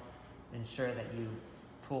help ensure that you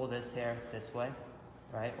pull this hair this way,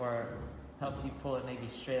 right? Or helps you pull it maybe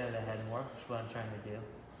straight out of the head more, which is what I'm trying to do.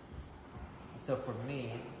 So for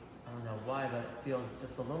me, I don't know why, but it feels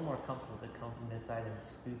just a little more comfortable to come from this side and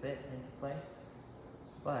scoop it into place.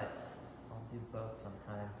 But I'll do both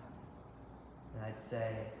sometimes. And I'd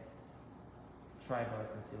say try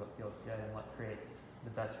both and see what feels good and what creates the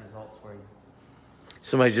best results for you.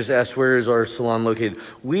 Somebody just asked, where is our salon located?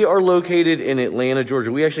 We are located in Atlanta,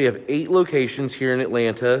 Georgia. We actually have 8 locations here in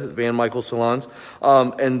Atlanta, Van Michael Salons.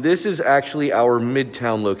 And this is actually our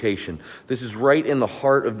Midtown location. This is right in the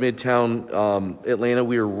heart of Midtown Atlanta.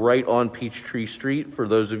 We are right on Peachtree Street. For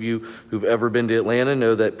those of you who've ever been to Atlanta,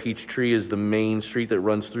 know that Peachtree is the main street that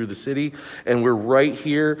runs through the city. And we're right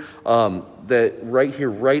here,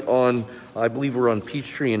 right on, I believe we're on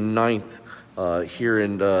Peachtree and 9th. Here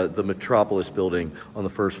in the Metropolis building on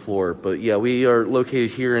the first floor. But yeah, we are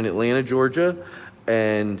located here in Atlanta, Georgia,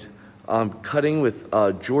 and I'm cutting with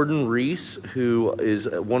Jordan Reese, who is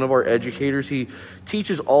one of our educators. He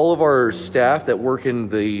teaches all of our staff that work in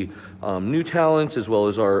the new talents as well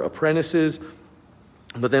as our apprentices,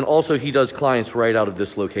 but then also he does clients right out of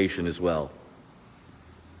this location as well.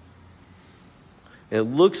 And it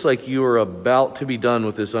looks like you are about to be done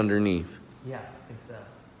with this underneath. Yeah, I think so.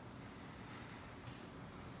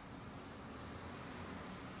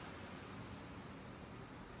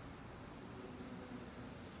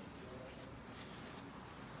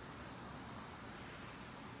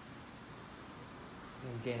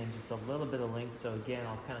 Gaining just a little bit of length, so again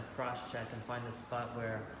I'll kind of cross check and find the spot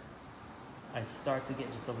where I start to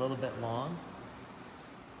get just a little bit long,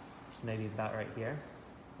 just maybe about right here,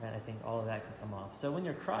 and I think all of that can come off. So when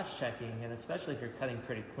you're cross checking, and especially if you're cutting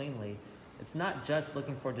pretty cleanly, it's not just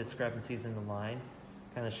looking for discrepancies in the line,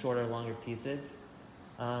 kind of shorter, longer pieces,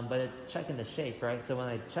 but it's checking the shape, right? So when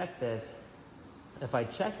I check this, if I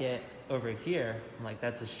check it over here, I'm like,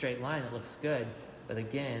 that's a straight line, it looks good, but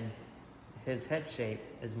again, his head shape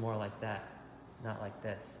is more like that, not like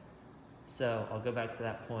this. So I'll go back to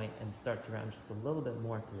that point and start to round just a little bit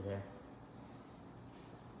more through there.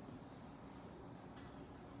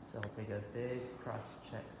 So I'll take a big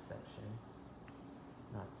cross-check section.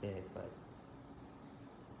 Not big, but...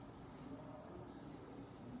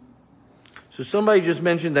 So somebody just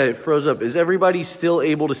mentioned that it froze up. Is everybody still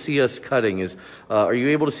able to see us cutting? Are you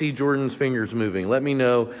able to see Jordan's fingers moving? Let me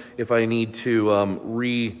know if I need to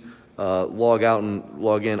log out and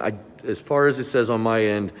log in. As far as it says on my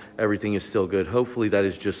end, everything is still good. Hopefully that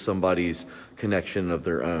is just somebody's connection of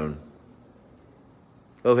their own.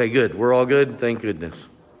 Okay, good. We're all good. Thank goodness.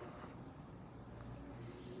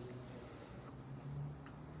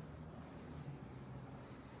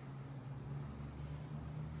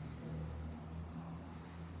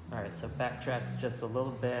 All right, so backtracked just a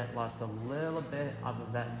little bit, lost a little bit off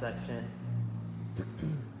of that section.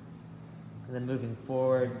 And then moving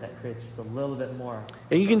forward, that creates just a little bit more.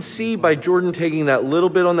 And you can see by Jordan taking that little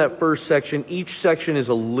bit on that first section, each section is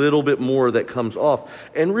a little bit more that comes off.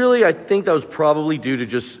 And really, I think that was probably due to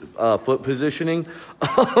just foot positioning.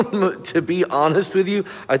 To be honest with you,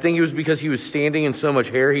 I think it was because he was standing in so much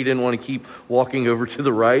hair, he didn't want to keep walking over to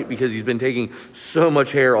the right because he's been taking so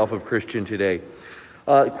much hair off of Christian today.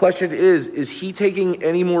 Question is he taking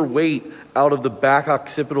any more weight out of the back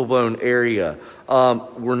occipital bone area?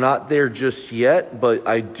 We're not there just yet, but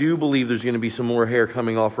I do believe there's going to be some more hair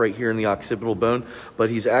coming off right here in the occipital bone, but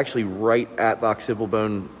he's actually right at the occipital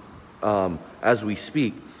bone as we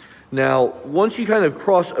speak. Now, once you kind of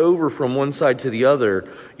cross over from one side to the other,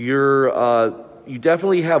 you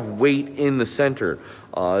definitely have weight in the center.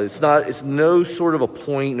 It's no sort of a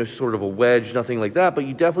point, no sort of a wedge, nothing like that, but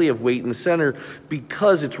you definitely have weight in the center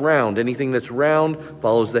because it's round. Anything that's round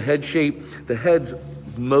follows the head shape. The head's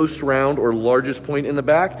most round or largest point in the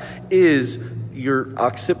back is your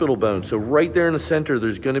occipital bone. So right there in the center,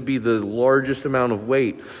 there's going to be the largest amount of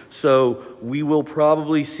weight. So we will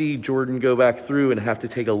probably see Jordan go back through and have to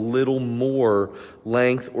take a little more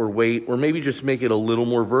length or weight, or maybe just make it a little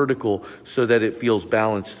more vertical so that it feels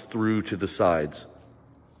balanced through to the sides.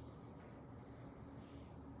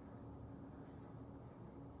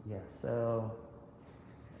 Yeah, so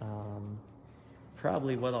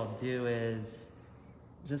probably what I'll do is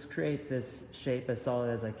just create this shape as solid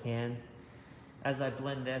as I can. As I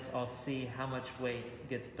blend this, I'll see how much weight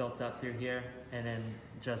gets built up through here, and then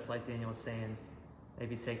just like Daniel was saying,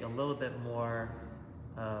 maybe take a little bit more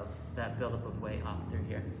of that buildup of weight off through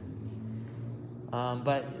here.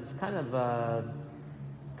 But it's kind of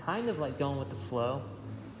like going with the flow,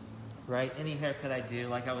 right? Any haircut I do,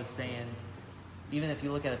 like I was saying, even if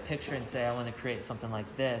you look at a picture and say, I want to create something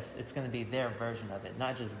like this, it's going to be their version of it.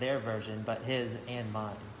 Not just their version, but his and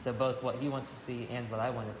mine. So both what he wants to see and what I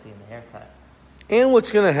want to see in the haircut. And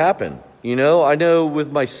what's going to happen. You know, I know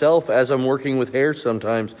with myself, as I'm working with hair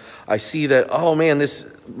sometimes, I see that, oh man, this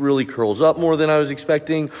really curls up more than I was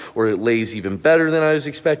expecting, or it lays even better than I was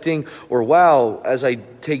expecting, or wow, as I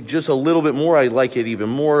take just a little bit more, I like it even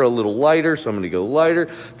more, a little lighter, so I'm going to go lighter.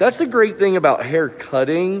 That's the great thing about hair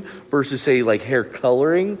cutting versus, say, like hair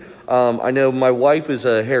coloring. I know my wife is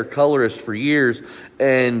a hair colorist for years,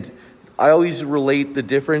 and I always relate the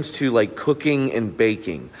difference to like cooking and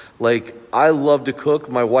baking. Like, I love to cook,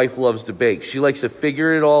 my wife loves to bake. She likes to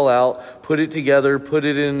figure it all out, put it together, put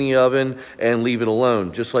it in the oven, and leave it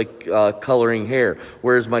alone, just like coloring hair.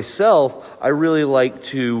 Whereas myself, I really like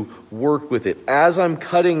to work with it. As I'm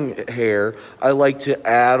cutting hair, I like to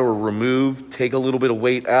add or remove, take a little bit of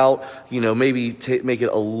weight out, you know, maybe make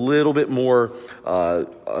it a little bit more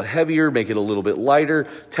heavier, make it a little bit lighter,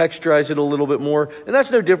 texturize it a little bit more. And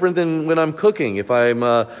that's no different than when I'm cooking. If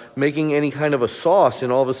I'm making any kind of a sauce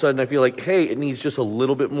and all of a sudden I feel like, hey, it needs just a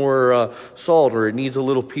little bit more salt, or it needs a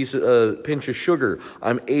little pinch of sugar,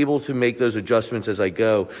 I'm able to make those adjustments as I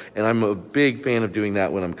go. And I'm a big fan of doing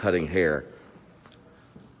that when I'm cutting hair.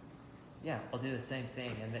 Yeah, I'll do the same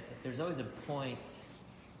thing. And there's always a point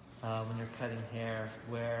when you're cutting hair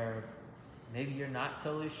where maybe you're not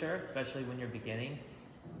totally sure, especially when you're beginning.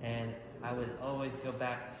 And I would always go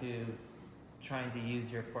back to trying to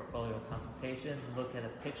use your portfolio consultation, look at a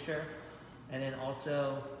picture, and then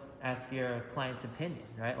also ask your client's opinion,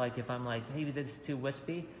 right? Like if I'm like, maybe this is too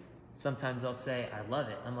wispy, sometimes I'll say, I love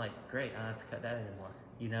it. I'm like, great, I don't have to cut that anymore,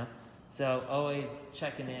 you know? So always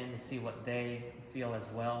checking in to see what they feel as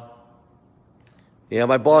well. Yeah,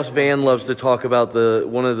 my boss Van loves to talk about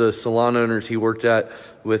one of the salon owners he worked at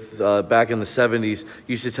with back in the 70s.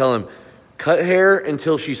 Used to tell him, cut hair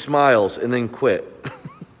until she smiles and then quit.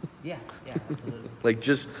 Yeah, absolutely. Like,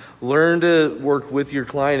 just learn to work with your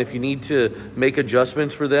client. If you need to make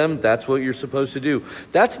adjustments for them, that's what you're supposed to do.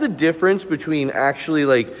 That's the difference between actually,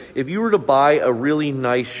 like, if you were to buy a really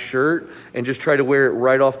nice shirt and just try to wear it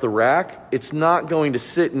right off the rack, it's not going to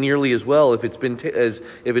sit nearly as well if it's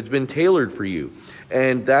been tailored for you.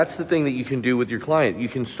 And that's the thing that you can do with your client. You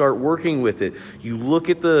can start working with it. You look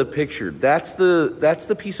at the picture. That's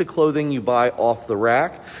the piece of clothing you buy off the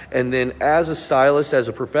rack. And then as a stylist, as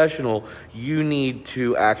a professional, you need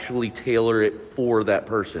to actually tailor it for that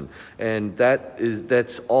person. And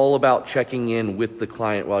that's all about checking in with the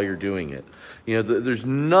client while you're doing it. You know, there's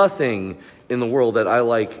nothing in the world that I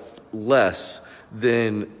like less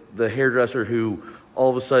than the hairdresser who all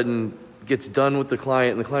of a sudden gets done with the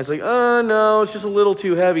client and the client's like, oh no, it's just a little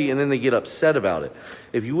too heavy, and then they get upset about it.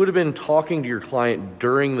 If you would have been talking to your client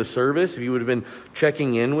during the service, if you would have been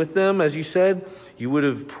checking in with them, as you said, you would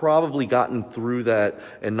have probably gotten through that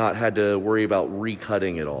and not had to worry about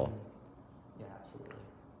recutting it all. Yeah, absolutely.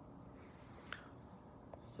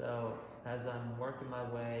 So as I'm working my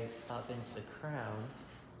way up into the crown,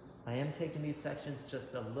 I am taking these sections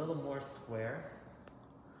just a little more square.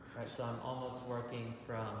 Right, so I'm almost working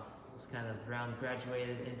from this kind of round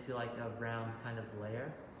graduated into like a round kind of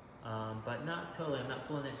layer, but not totally. I'm not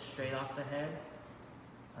pulling it straight off the head.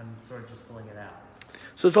 I'm sort of just pulling it out.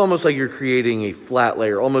 So it's almost like you're creating a flat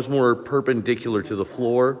layer, almost more perpendicular to the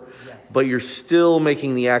floor, but you're still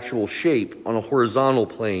making the actual shape on a horizontal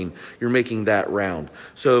plane. You're making that round.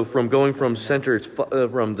 So from going from center,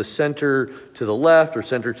 from the center to the left or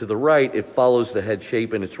center to the right, it follows the head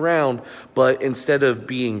shape and it's round, but instead of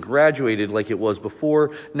being graduated like it was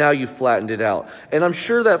before, now you flattened it out. And I'm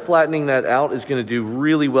sure that flattening that out is going to do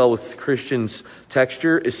really well with Christian's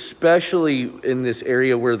texture, especially in this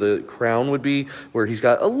area where the crown would be, where he's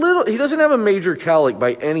got a little, he doesn't have a major cowlick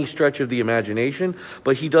by any stretch of the imagination,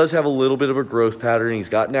 but he does have a little bit of a growth pattern. He's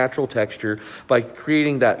got natural texture. By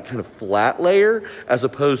creating that kind of flat layer as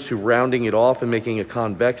opposed to rounding it off and making a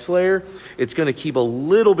convex layer, it's going to keep a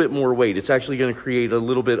little bit more weight. It's actually going to create a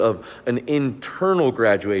little bit of an internal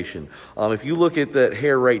graduation. If you look at that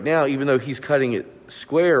hair right now, even though he's cutting it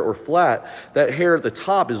square or flat, that hair at the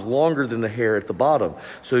top is longer than the hair at the bottom.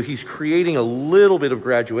 So he's creating a little bit of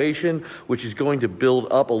graduation, which is going to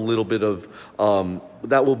build up a little bit of,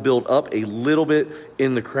 that will build up a little bit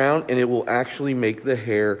in the crown, and it will actually make the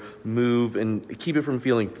hair move and keep it from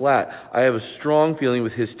feeling flat. I have a strong feeling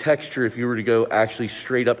with his texture, if you were to go actually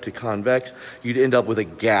straight up to convex, you'd end up with a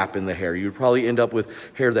gap in the hair. You'd probably end up with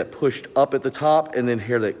hair that pushed up at the top and then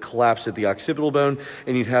hair that collapsed at the occipital bone,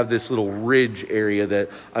 and you'd have this little ridge area that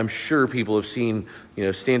I'm sure people have seen, you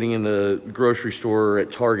know, standing in the grocery store or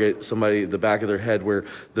at Target, somebody at the back of their head where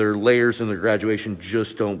their layers and their graduation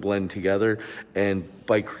just don't blend together. And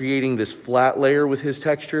by creating this flat layer with his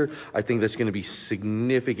texture, I think that's going to be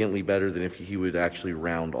significantly better than if he would actually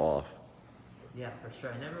round off. Yeah, for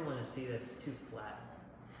sure. I never want to see this too flat.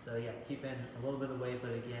 So yeah, keep in a little bit of weight,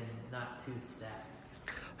 but again, not too stacked.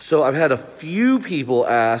 So I've had a few people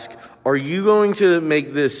ask, are you going to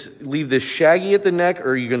make this, leave this shaggy at the neck, or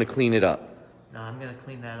are you going to clean it up? No, I'm going to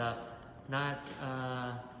clean that up. Not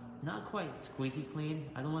quite squeaky clean.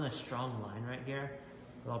 I don't want a strong line right here,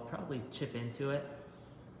 but I'll probably chip into it,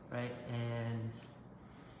 right? And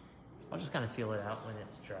I'll just kind of feel it out when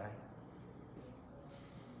it's dry.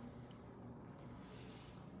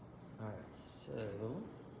 All right, so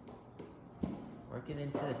working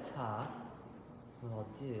into the top, what I'll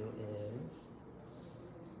do is...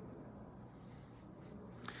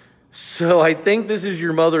 So I think this is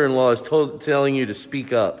your mother-in-law is telling you to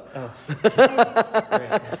speak up. Oh,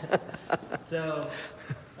 great. So,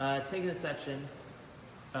 taking a section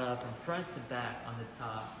from front to back on the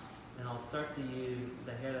top, and I'll start to use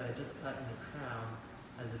the hair that I just cut in the crown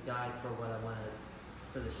as a guide for what I want to,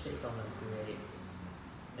 for the shape I'm going to create.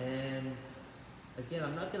 And again,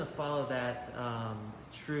 I'm not going to follow that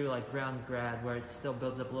true like round grad where it still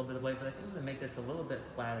builds up a little bit of weight, but I think I'm going to make this a little bit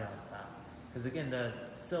flatter on top. Because again, the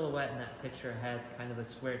silhouette in that picture had kind of a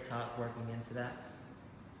square top working into that.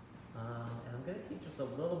 And I'm going to keep just a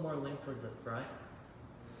little more length towards the front.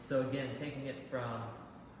 So again, taking it from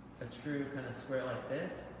a true kind of square like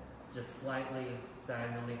this, to just slightly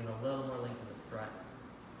diagonal, leaving a little more length in the front.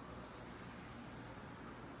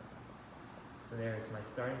 So there's my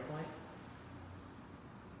starting point.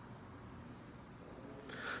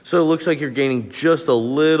 So it looks like you're gaining just a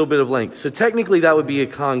little bit of length. So technically that would be a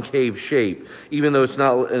concave shape, even though it's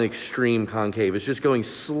not an extreme concave. It's just going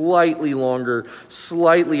slightly longer,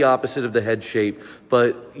 slightly opposite of the head shape,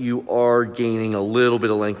 but you are gaining a little bit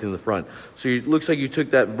of length in the front. So it looks like you took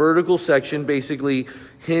that vertical section, basically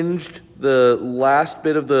hinged the last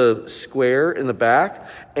bit of the square in the back,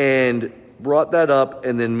 and brought that up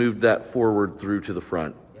and then moved that forward through to the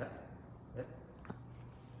front.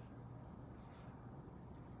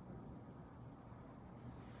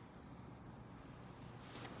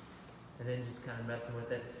 And then just kind of messing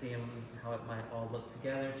with it, seeing how it might all look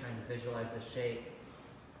together, trying to visualize the shape.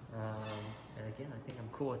 And again, I think I'm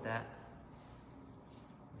cool with that.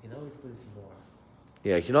 You can always lose more.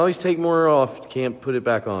 Yeah, you can always take more off, can't put it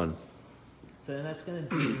back on. So then that's going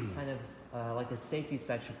to be kind of like a safety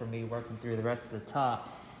section for me working through the rest of the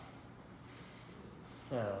top.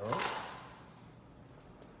 So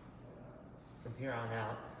from here on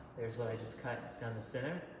out, there's what I just cut down the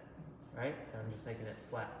center, right? And I'm just making it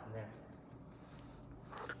flat from there.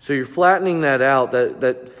 So you're flattening that out.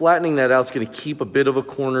 That flattening that out is going to keep a bit of a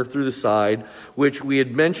corner through the side, which we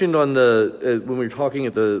had mentioned on the when we were talking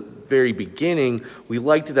at the very beginning. We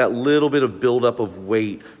liked that little bit of buildup of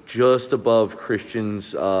weight just above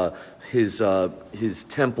Christian's his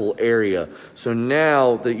temple area. So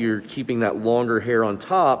now that you're keeping that longer hair on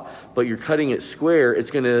top, but you're cutting it square,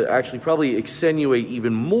 it's going to actually probably accentuate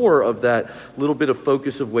even more of that little bit of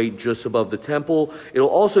focus of weight just above the temple. It'll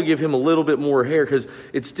also give him a little bit more hair because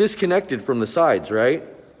it's disconnected from the sides, right?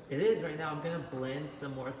 It is right now. I'm going to blend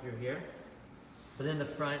some more through here. But in the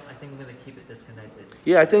front, I think I'm going to keep it disconnected.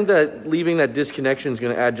 Yeah, I think that leaving that disconnection is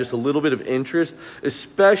going to add just a little bit of interest,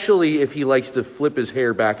 especially if he likes to flip his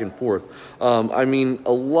hair back and forth. I mean,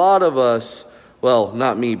 a lot of us, well,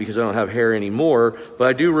 not me because I don't have hair anymore, but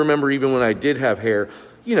I do remember even when I did have hair,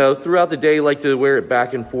 you know, throughout the day, like to wear it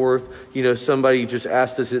back and forth. You know, somebody just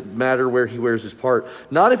asked, does it matter where he wears his part?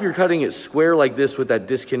 Not if you're cutting it square like this with that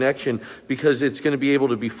disconnection, because it's going to be able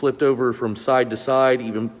to be flipped over from side to side,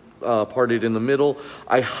 even parted in the middle.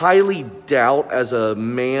 I highly doubt as a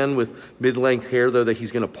man with mid-length hair, though, that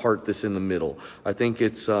he's going to part this in the middle. I think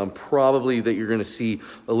it's probably that you're going to see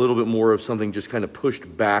a little bit more of something just kind of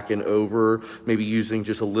pushed back and over, maybe using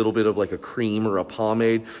just a little bit of like a cream or a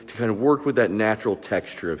pomade to kind of work with that natural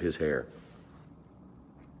texture of his hair.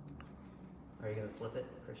 Are you going to flip it,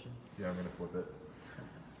 Christian? Yeah, I'm going to flip it.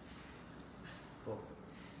 Cool.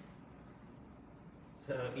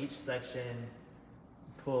 So each section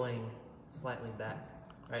pulling slightly back.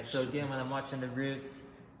 All right, so again, when I'm watching the roots,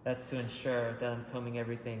 that's to ensure that I'm combing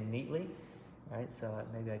everything neatly. All right, so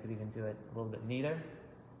maybe I could even do it a little bit neater.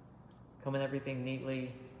 Combing everything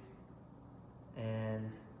neatly.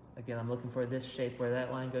 And again, I'm looking for this shape where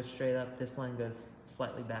that line goes straight up, this line goes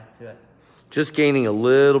slightly back to it. Just gaining a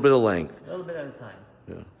little bit of length. A little bit at a time.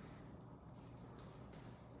 Yeah.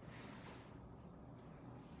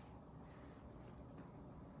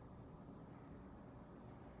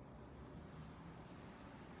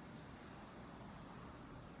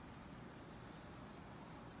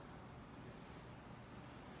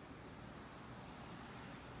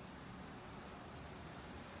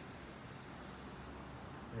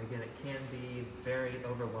 And again, it can be very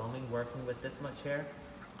overwhelming working with this much hair.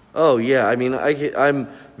 Oh yeah, I mean, I'm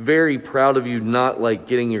very proud of you not like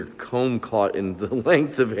getting your comb caught in the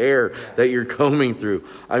length of hair that you're combing through.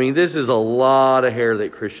 I mean, this is a lot of hair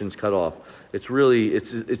that Christian's cut off. It's really,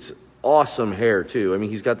 it's awesome hair too. I mean,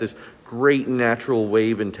 he's got this great natural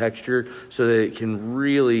wave and texture so that it can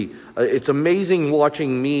really, it's amazing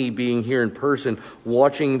watching me being here in person,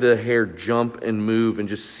 watching the hair jump and move and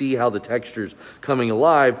just see how the texture's coming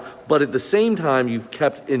alive. But at the same time, you've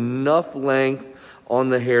kept enough length on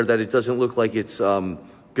the hair that it doesn't look like it's going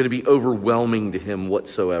to be overwhelming to him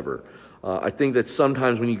whatsoever. I think that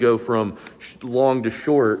sometimes when you go from long to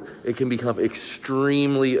short, it can become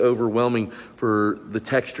extremely overwhelming for the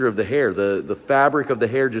texture of the hair. The fabric of the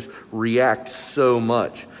hair just reacts so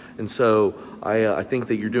much. And so I think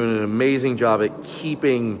that you're doing an amazing job at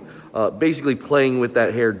keeping, basically playing with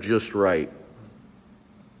that hair just right.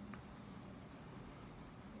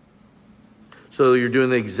 So you're doing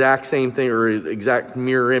the exact same thing or exact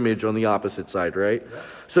mirror image on the opposite side, right? Yeah.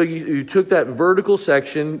 So you took that vertical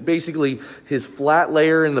section, basically his flat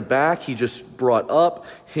layer in the back, he just brought up,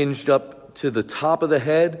 hinged up to the top of the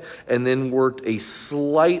head, and then worked a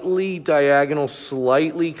slightly diagonal,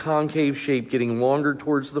 slightly concave shape, getting longer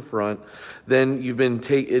towards the front. Then you've been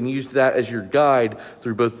and used that as your guide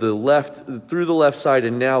through both the left side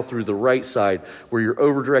and now through the right side, where you're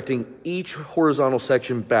over directing each horizontal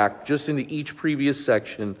section back just into each previous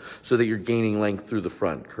section so that you're gaining length through the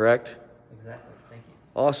front, correct? Exactly, thank you.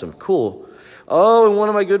 Awesome, cool. Oh, and one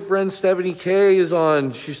of my good friends, Stephanie K, is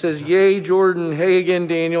on. She says, "Yay, Jordan! Hey again,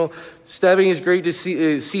 Daniel. Stephanie, it's great to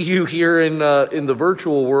see you here in the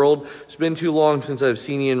virtual world. It's been too long since I've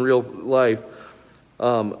seen you in real life."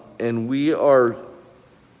 And we are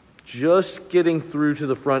just getting through to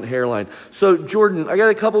the front hairline. So, Jordan, I got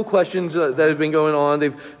a couple questions that have been going on.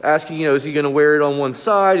 They've asked you, is he going to wear it on one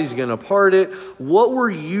side? Is he going to part it? What were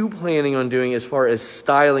you planning on doing as far as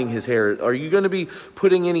styling his hair? Are you going to be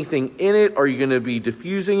putting anything in it? Are you going to be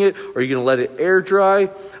diffusing it? Are you going to let it air dry?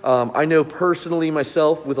 I know personally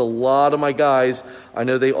myself, with a lot of my guys, I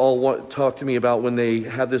know they all talk to me about when they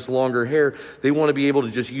have this longer hair, they want to be able to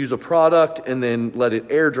just use a product and then let it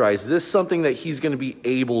air dry. Is this something that he's going to be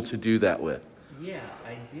able to do that with? Yeah,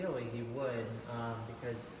 ideally he would,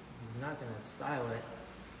 because he's not going to style it.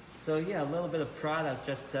 So yeah, a little bit of product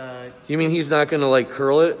just to... You mean he's not going to like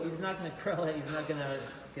curl it? He's not going to curl it. He's not going to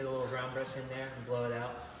get a little round brush in there and blow it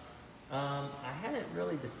out. I hadn't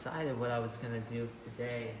really decided what I was going to do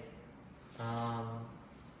today,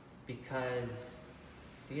 because,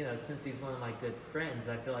 since he's one of my good friends,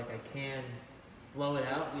 I feel like I can blow it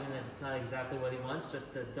out, even if it's not exactly what he wants,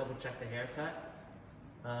 just to double check the haircut.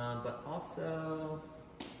 But also,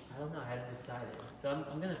 I don't know, I haven't decided. So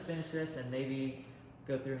I'm going to finish this and maybe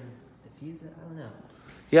go through and diffuse it. I don't know.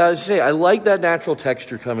 Yeah, I was say, I like that natural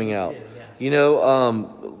texture coming out. Too,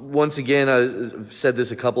 Once again, I've said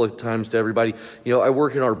this a couple of times to everybody. I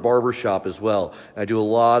work in our barber shop as well. I do a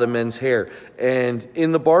lot of men's hair. And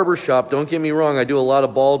in the barber shop, don't get me wrong, I do a lot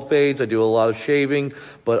of bald fades, I do a lot of shaving,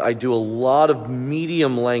 but I do a lot of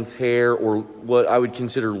medium length hair, or what I would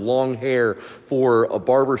consider long hair for a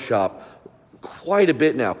barber shop. Quite a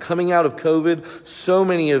bit now. Coming out of COVID, so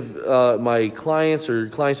many of my clients or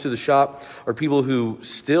clients to the shop are people who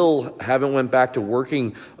still haven't went back to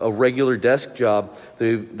working a regular desk job.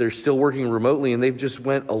 They're still working remotely, and they've just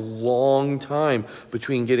went a long time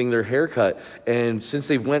between getting their hair cut. And since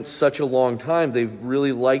they've went such a long time, they've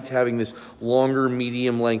really liked having this longer,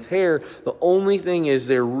 medium length hair. The only thing is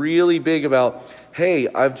they're really big about, hey,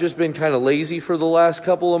 I've just been kind of lazy for the last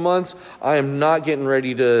couple of months. I am not getting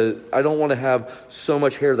ready to, I don't want to have so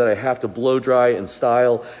much hair that I have to blow dry and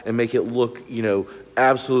style and make it look,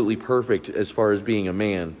 absolutely perfect as far as being a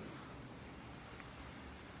man.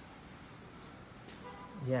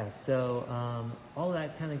 Yeah, so all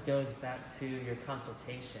that kind of goes back to your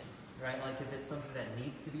consultation, right? Like if it's something that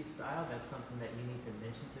needs to be styled, that's something that you need to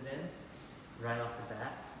mention to them right off the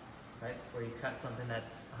bat, right? Before you cut something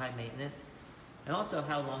that's high maintenance. And also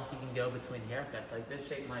how long you can go between haircuts. Like this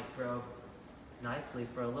shape might grow nicely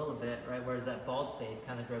for a little bit, right? Whereas that bald fade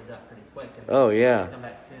kind of grows out pretty quick. And oh, yeah. Come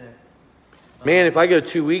back sooner. Man, if I go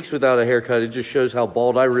 2 weeks without a haircut, it just shows how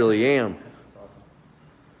bald I really am. That's awesome.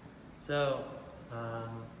 So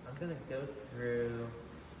I'm going to go through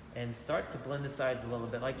and start to blend the sides a little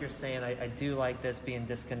bit. Like you're saying, I do like this being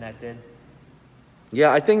disconnected.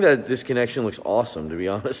 Yeah, I think that this connection looks awesome, to be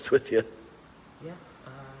honest with you. Yeah,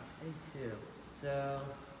 me too. So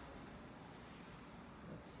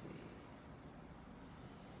let's see.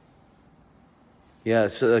 Yeah,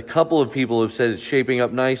 so a couple of people have said it's shaping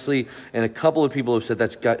up nicely, and a couple of people have said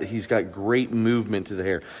he's got great movement to the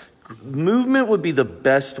hair. Movement would be the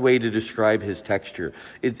best way to describe his texture.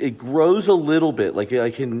 It grows a little bit, like I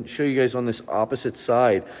can show you guys on this opposite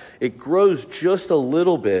side. It grows just a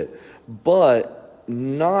little bit, but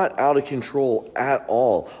not out of control at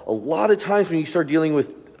all. A lot of times when you start dealing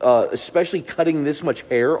with especially cutting this much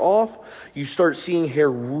hair off, you start seeing hair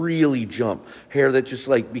really jump. Hair that just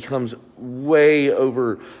like becomes way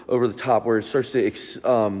over the top, where it starts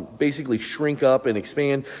to basically shrink up and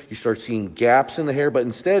expand. You start seeing gaps in the hair, but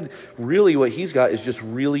instead, really what he's got is just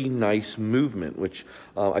really nice movement, which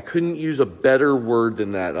I couldn't use a better word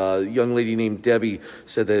than that. A young lady named Debbie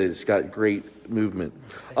said that it's got great movement.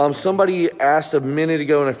 Somebody asked a minute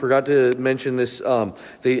ago, and I forgot to mention this,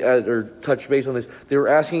 or touch base on this. They were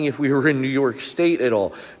asking if we were in New York State at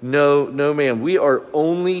all. No, ma'am. We are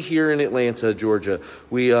only here in Atlanta, Georgia.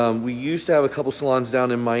 We used to have a couple salons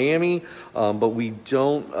down in Miami, but we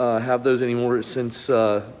don't have those anymore since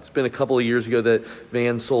it's been a couple of years ago that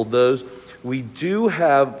Van sold those. We do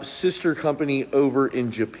have sister company over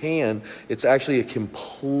in Japan. It's actually a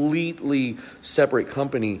completely separate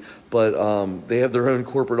company, but they have their own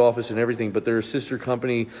corporate office and everything, but they're a sister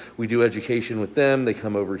company. We do education with them. They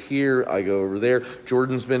come over here. I go over there.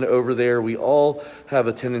 Jordan's been over there. We all have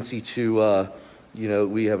a tendency to,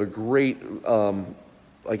 we have a great,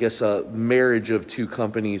 marriage of two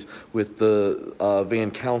companies with the Van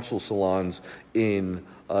Council salons in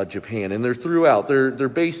Japan, and they're throughout. They're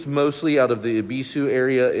based mostly out of the Ibisu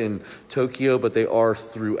area in Tokyo, but they are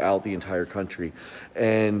throughout the entire country.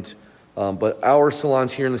 And but our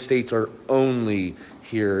salons here in the States are only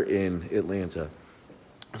here in Atlanta.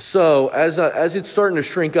 So as it's starting to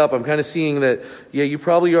shrink up, I'm kind of seeing that, yeah, you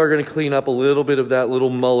probably are going to clean up a little bit of that little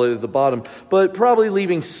mullet at the bottom, but probably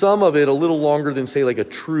leaving some of it a little longer than, say, like a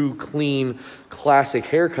true, clean, classic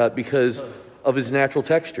haircut because of his natural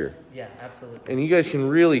texture. Yeah, absolutely. And you guys can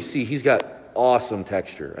really see he's got awesome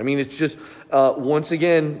texture. I mean, it's just, once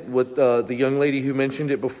again, what the young lady who mentioned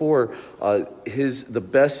it before, the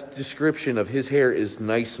best description of his hair is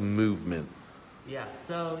nice movement. Yeah,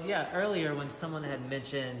 so yeah, earlier when someone had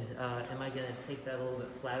mentioned, am I going to take that a little bit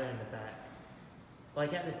flatter in the back?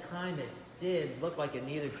 Like at the time it did look like it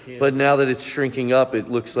needed to. But now that it's shrinking up, it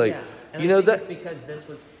looks like, yeah. And I think it's because this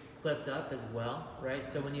was clipped up as well, right?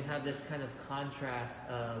 So when you have this kind of contrast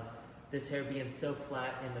of this hair being so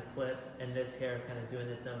flat in the clip and this hair kind of doing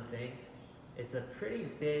its own thing, it's a pretty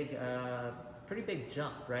big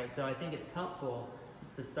jump, right? So I think it's helpful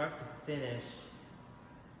to start to finish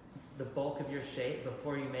the bulk of your shape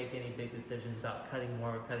before you make any big decisions about cutting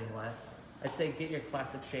more or cutting less. I'd say get your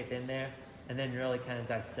classic shape in there and then really kind of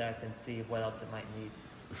dissect and see what else it might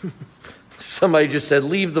need. Somebody just said,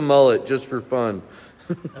 leave the mullet just for fun.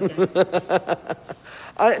 Okay.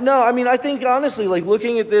 I think honestly, like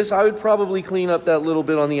looking at this, I would probably clean up that little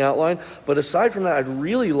bit on the outline. But aside from that, I'd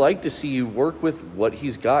really like to see you work with what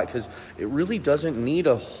he's got, because it really doesn't need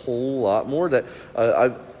a whole lot more.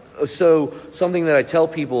 So something that I tell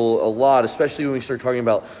people a lot, especially when we start talking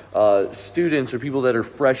about students or people that are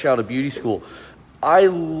fresh out of beauty school, I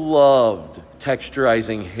loved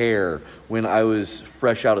texturizing hair when I was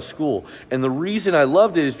fresh out of school. And the reason I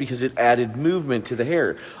loved it is because it added movement to the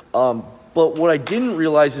hair. But what I didn't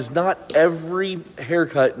realize is not every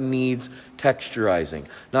haircut needs texturizing.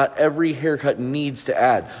 Not every haircut needs to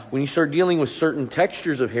add. When you start dealing with certain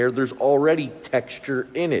textures of hair, there's already texture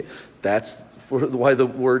in it. That's why the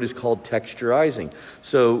word is called texturizing.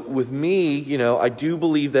 So with me, you know, I do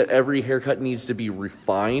believe that every haircut needs to be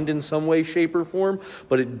refined in some way, shape, or form,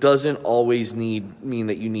 but it doesn't always mean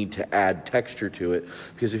that you need to add texture to it.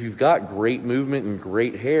 Because if you've got great movement and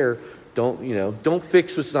great hair, don't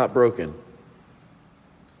fix what's not broken.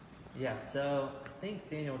 Yeah, so I think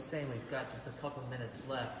Daniel was saying we've got just a couple minutes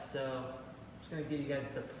left. So I'm just going to give you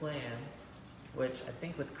guys the plan, which I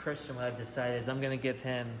think with Christian, what I've decided is I'm going to give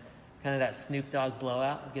him kind of that Snoop Dogg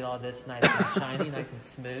blowout, get all this nice and shiny, nice and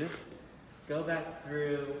smooth. Go back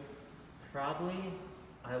through, probably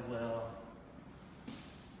I will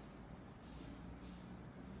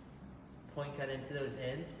point cut into those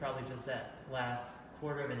ends, probably just that last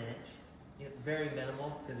quarter of an inch. Very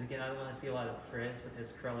minimal, because again, I don't want to see a lot of frizz with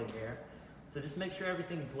his curly hair. So just make sure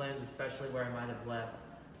everything blends, especially where I might have left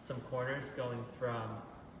some corners going from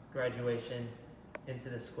graduation into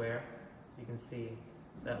the square. You can see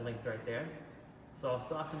that link right there. So I'll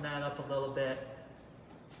soften that up a little bit.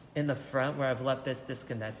 In the front where I've left this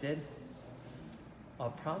disconnected,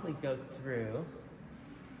 I'll probably go through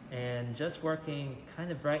and just working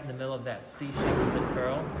kind of right in the middle of that C shape with the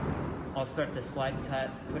curl, I'll start to slide cut,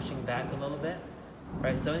 pushing back a little bit,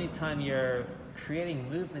 right? So anytime you're creating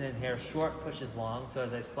movement in hair, short pushes long. So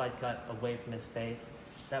as I slide cut away from his face,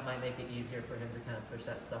 that might make it easier for him to kind of push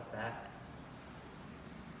that stuff back.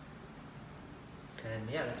 And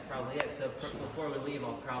yeah, that's probably it. So before we leave,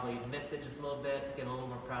 I'll probably mist it just a little bit, get a little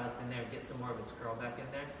more product in there, get some more of his curl back in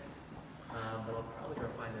there. But I'll probably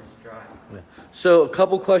refine this dry. Yeah. So a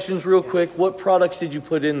couple questions real quick. What products did you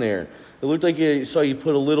put in there? It looked like you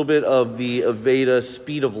put a little bit of the Aveda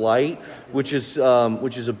Speed of Light, which is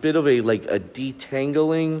a bit of a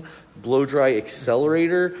detangling blow dry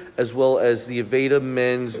accelerator, as well as the Aveda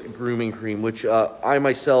Men's Grooming Cream, which I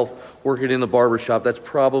myself, working in the barbershop, that's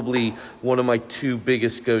probably one of my two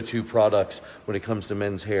biggest go-to products when it comes to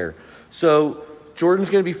men's hair. So Jordan's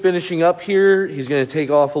going to be finishing up here. He's going to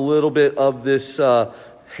take off a little bit of this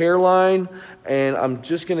hairline, and I'm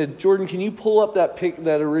just going to, Jordan, can you pull up that pic,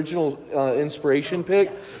 that original inspiration pic?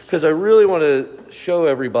 Because I really want to show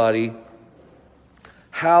everybody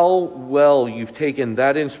how well you've taken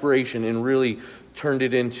that inspiration and really turned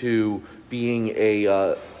it into being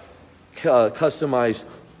a customized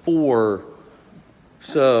for.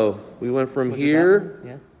 So we went from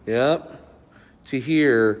here, yep, to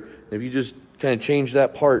here. If you just kind of change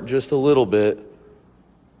that part just a little bit,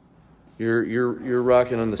 you're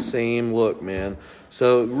rocking on the same look, man.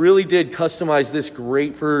 So really did customize this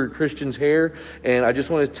great for Christian's hair, and I just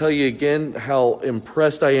want to tell you again how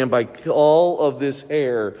impressed I am by all of this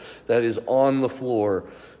hair that is on the floor.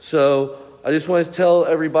 So I just want to tell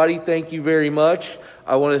everybody thank you very much.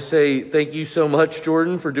 I want to say thank you so much,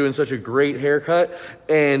 Jordan, for doing such a great haircut.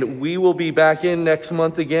 And we will be back in next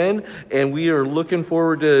month again. And we are looking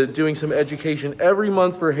forward to doing some education every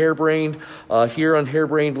month for Hairbrained here on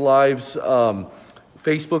Hairbrained Live's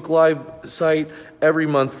Facebook Live site every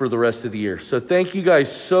month for the rest of the year. So thank you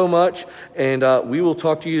guys so much. And we will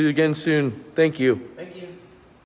talk to you again soon. Thank you. Thank you.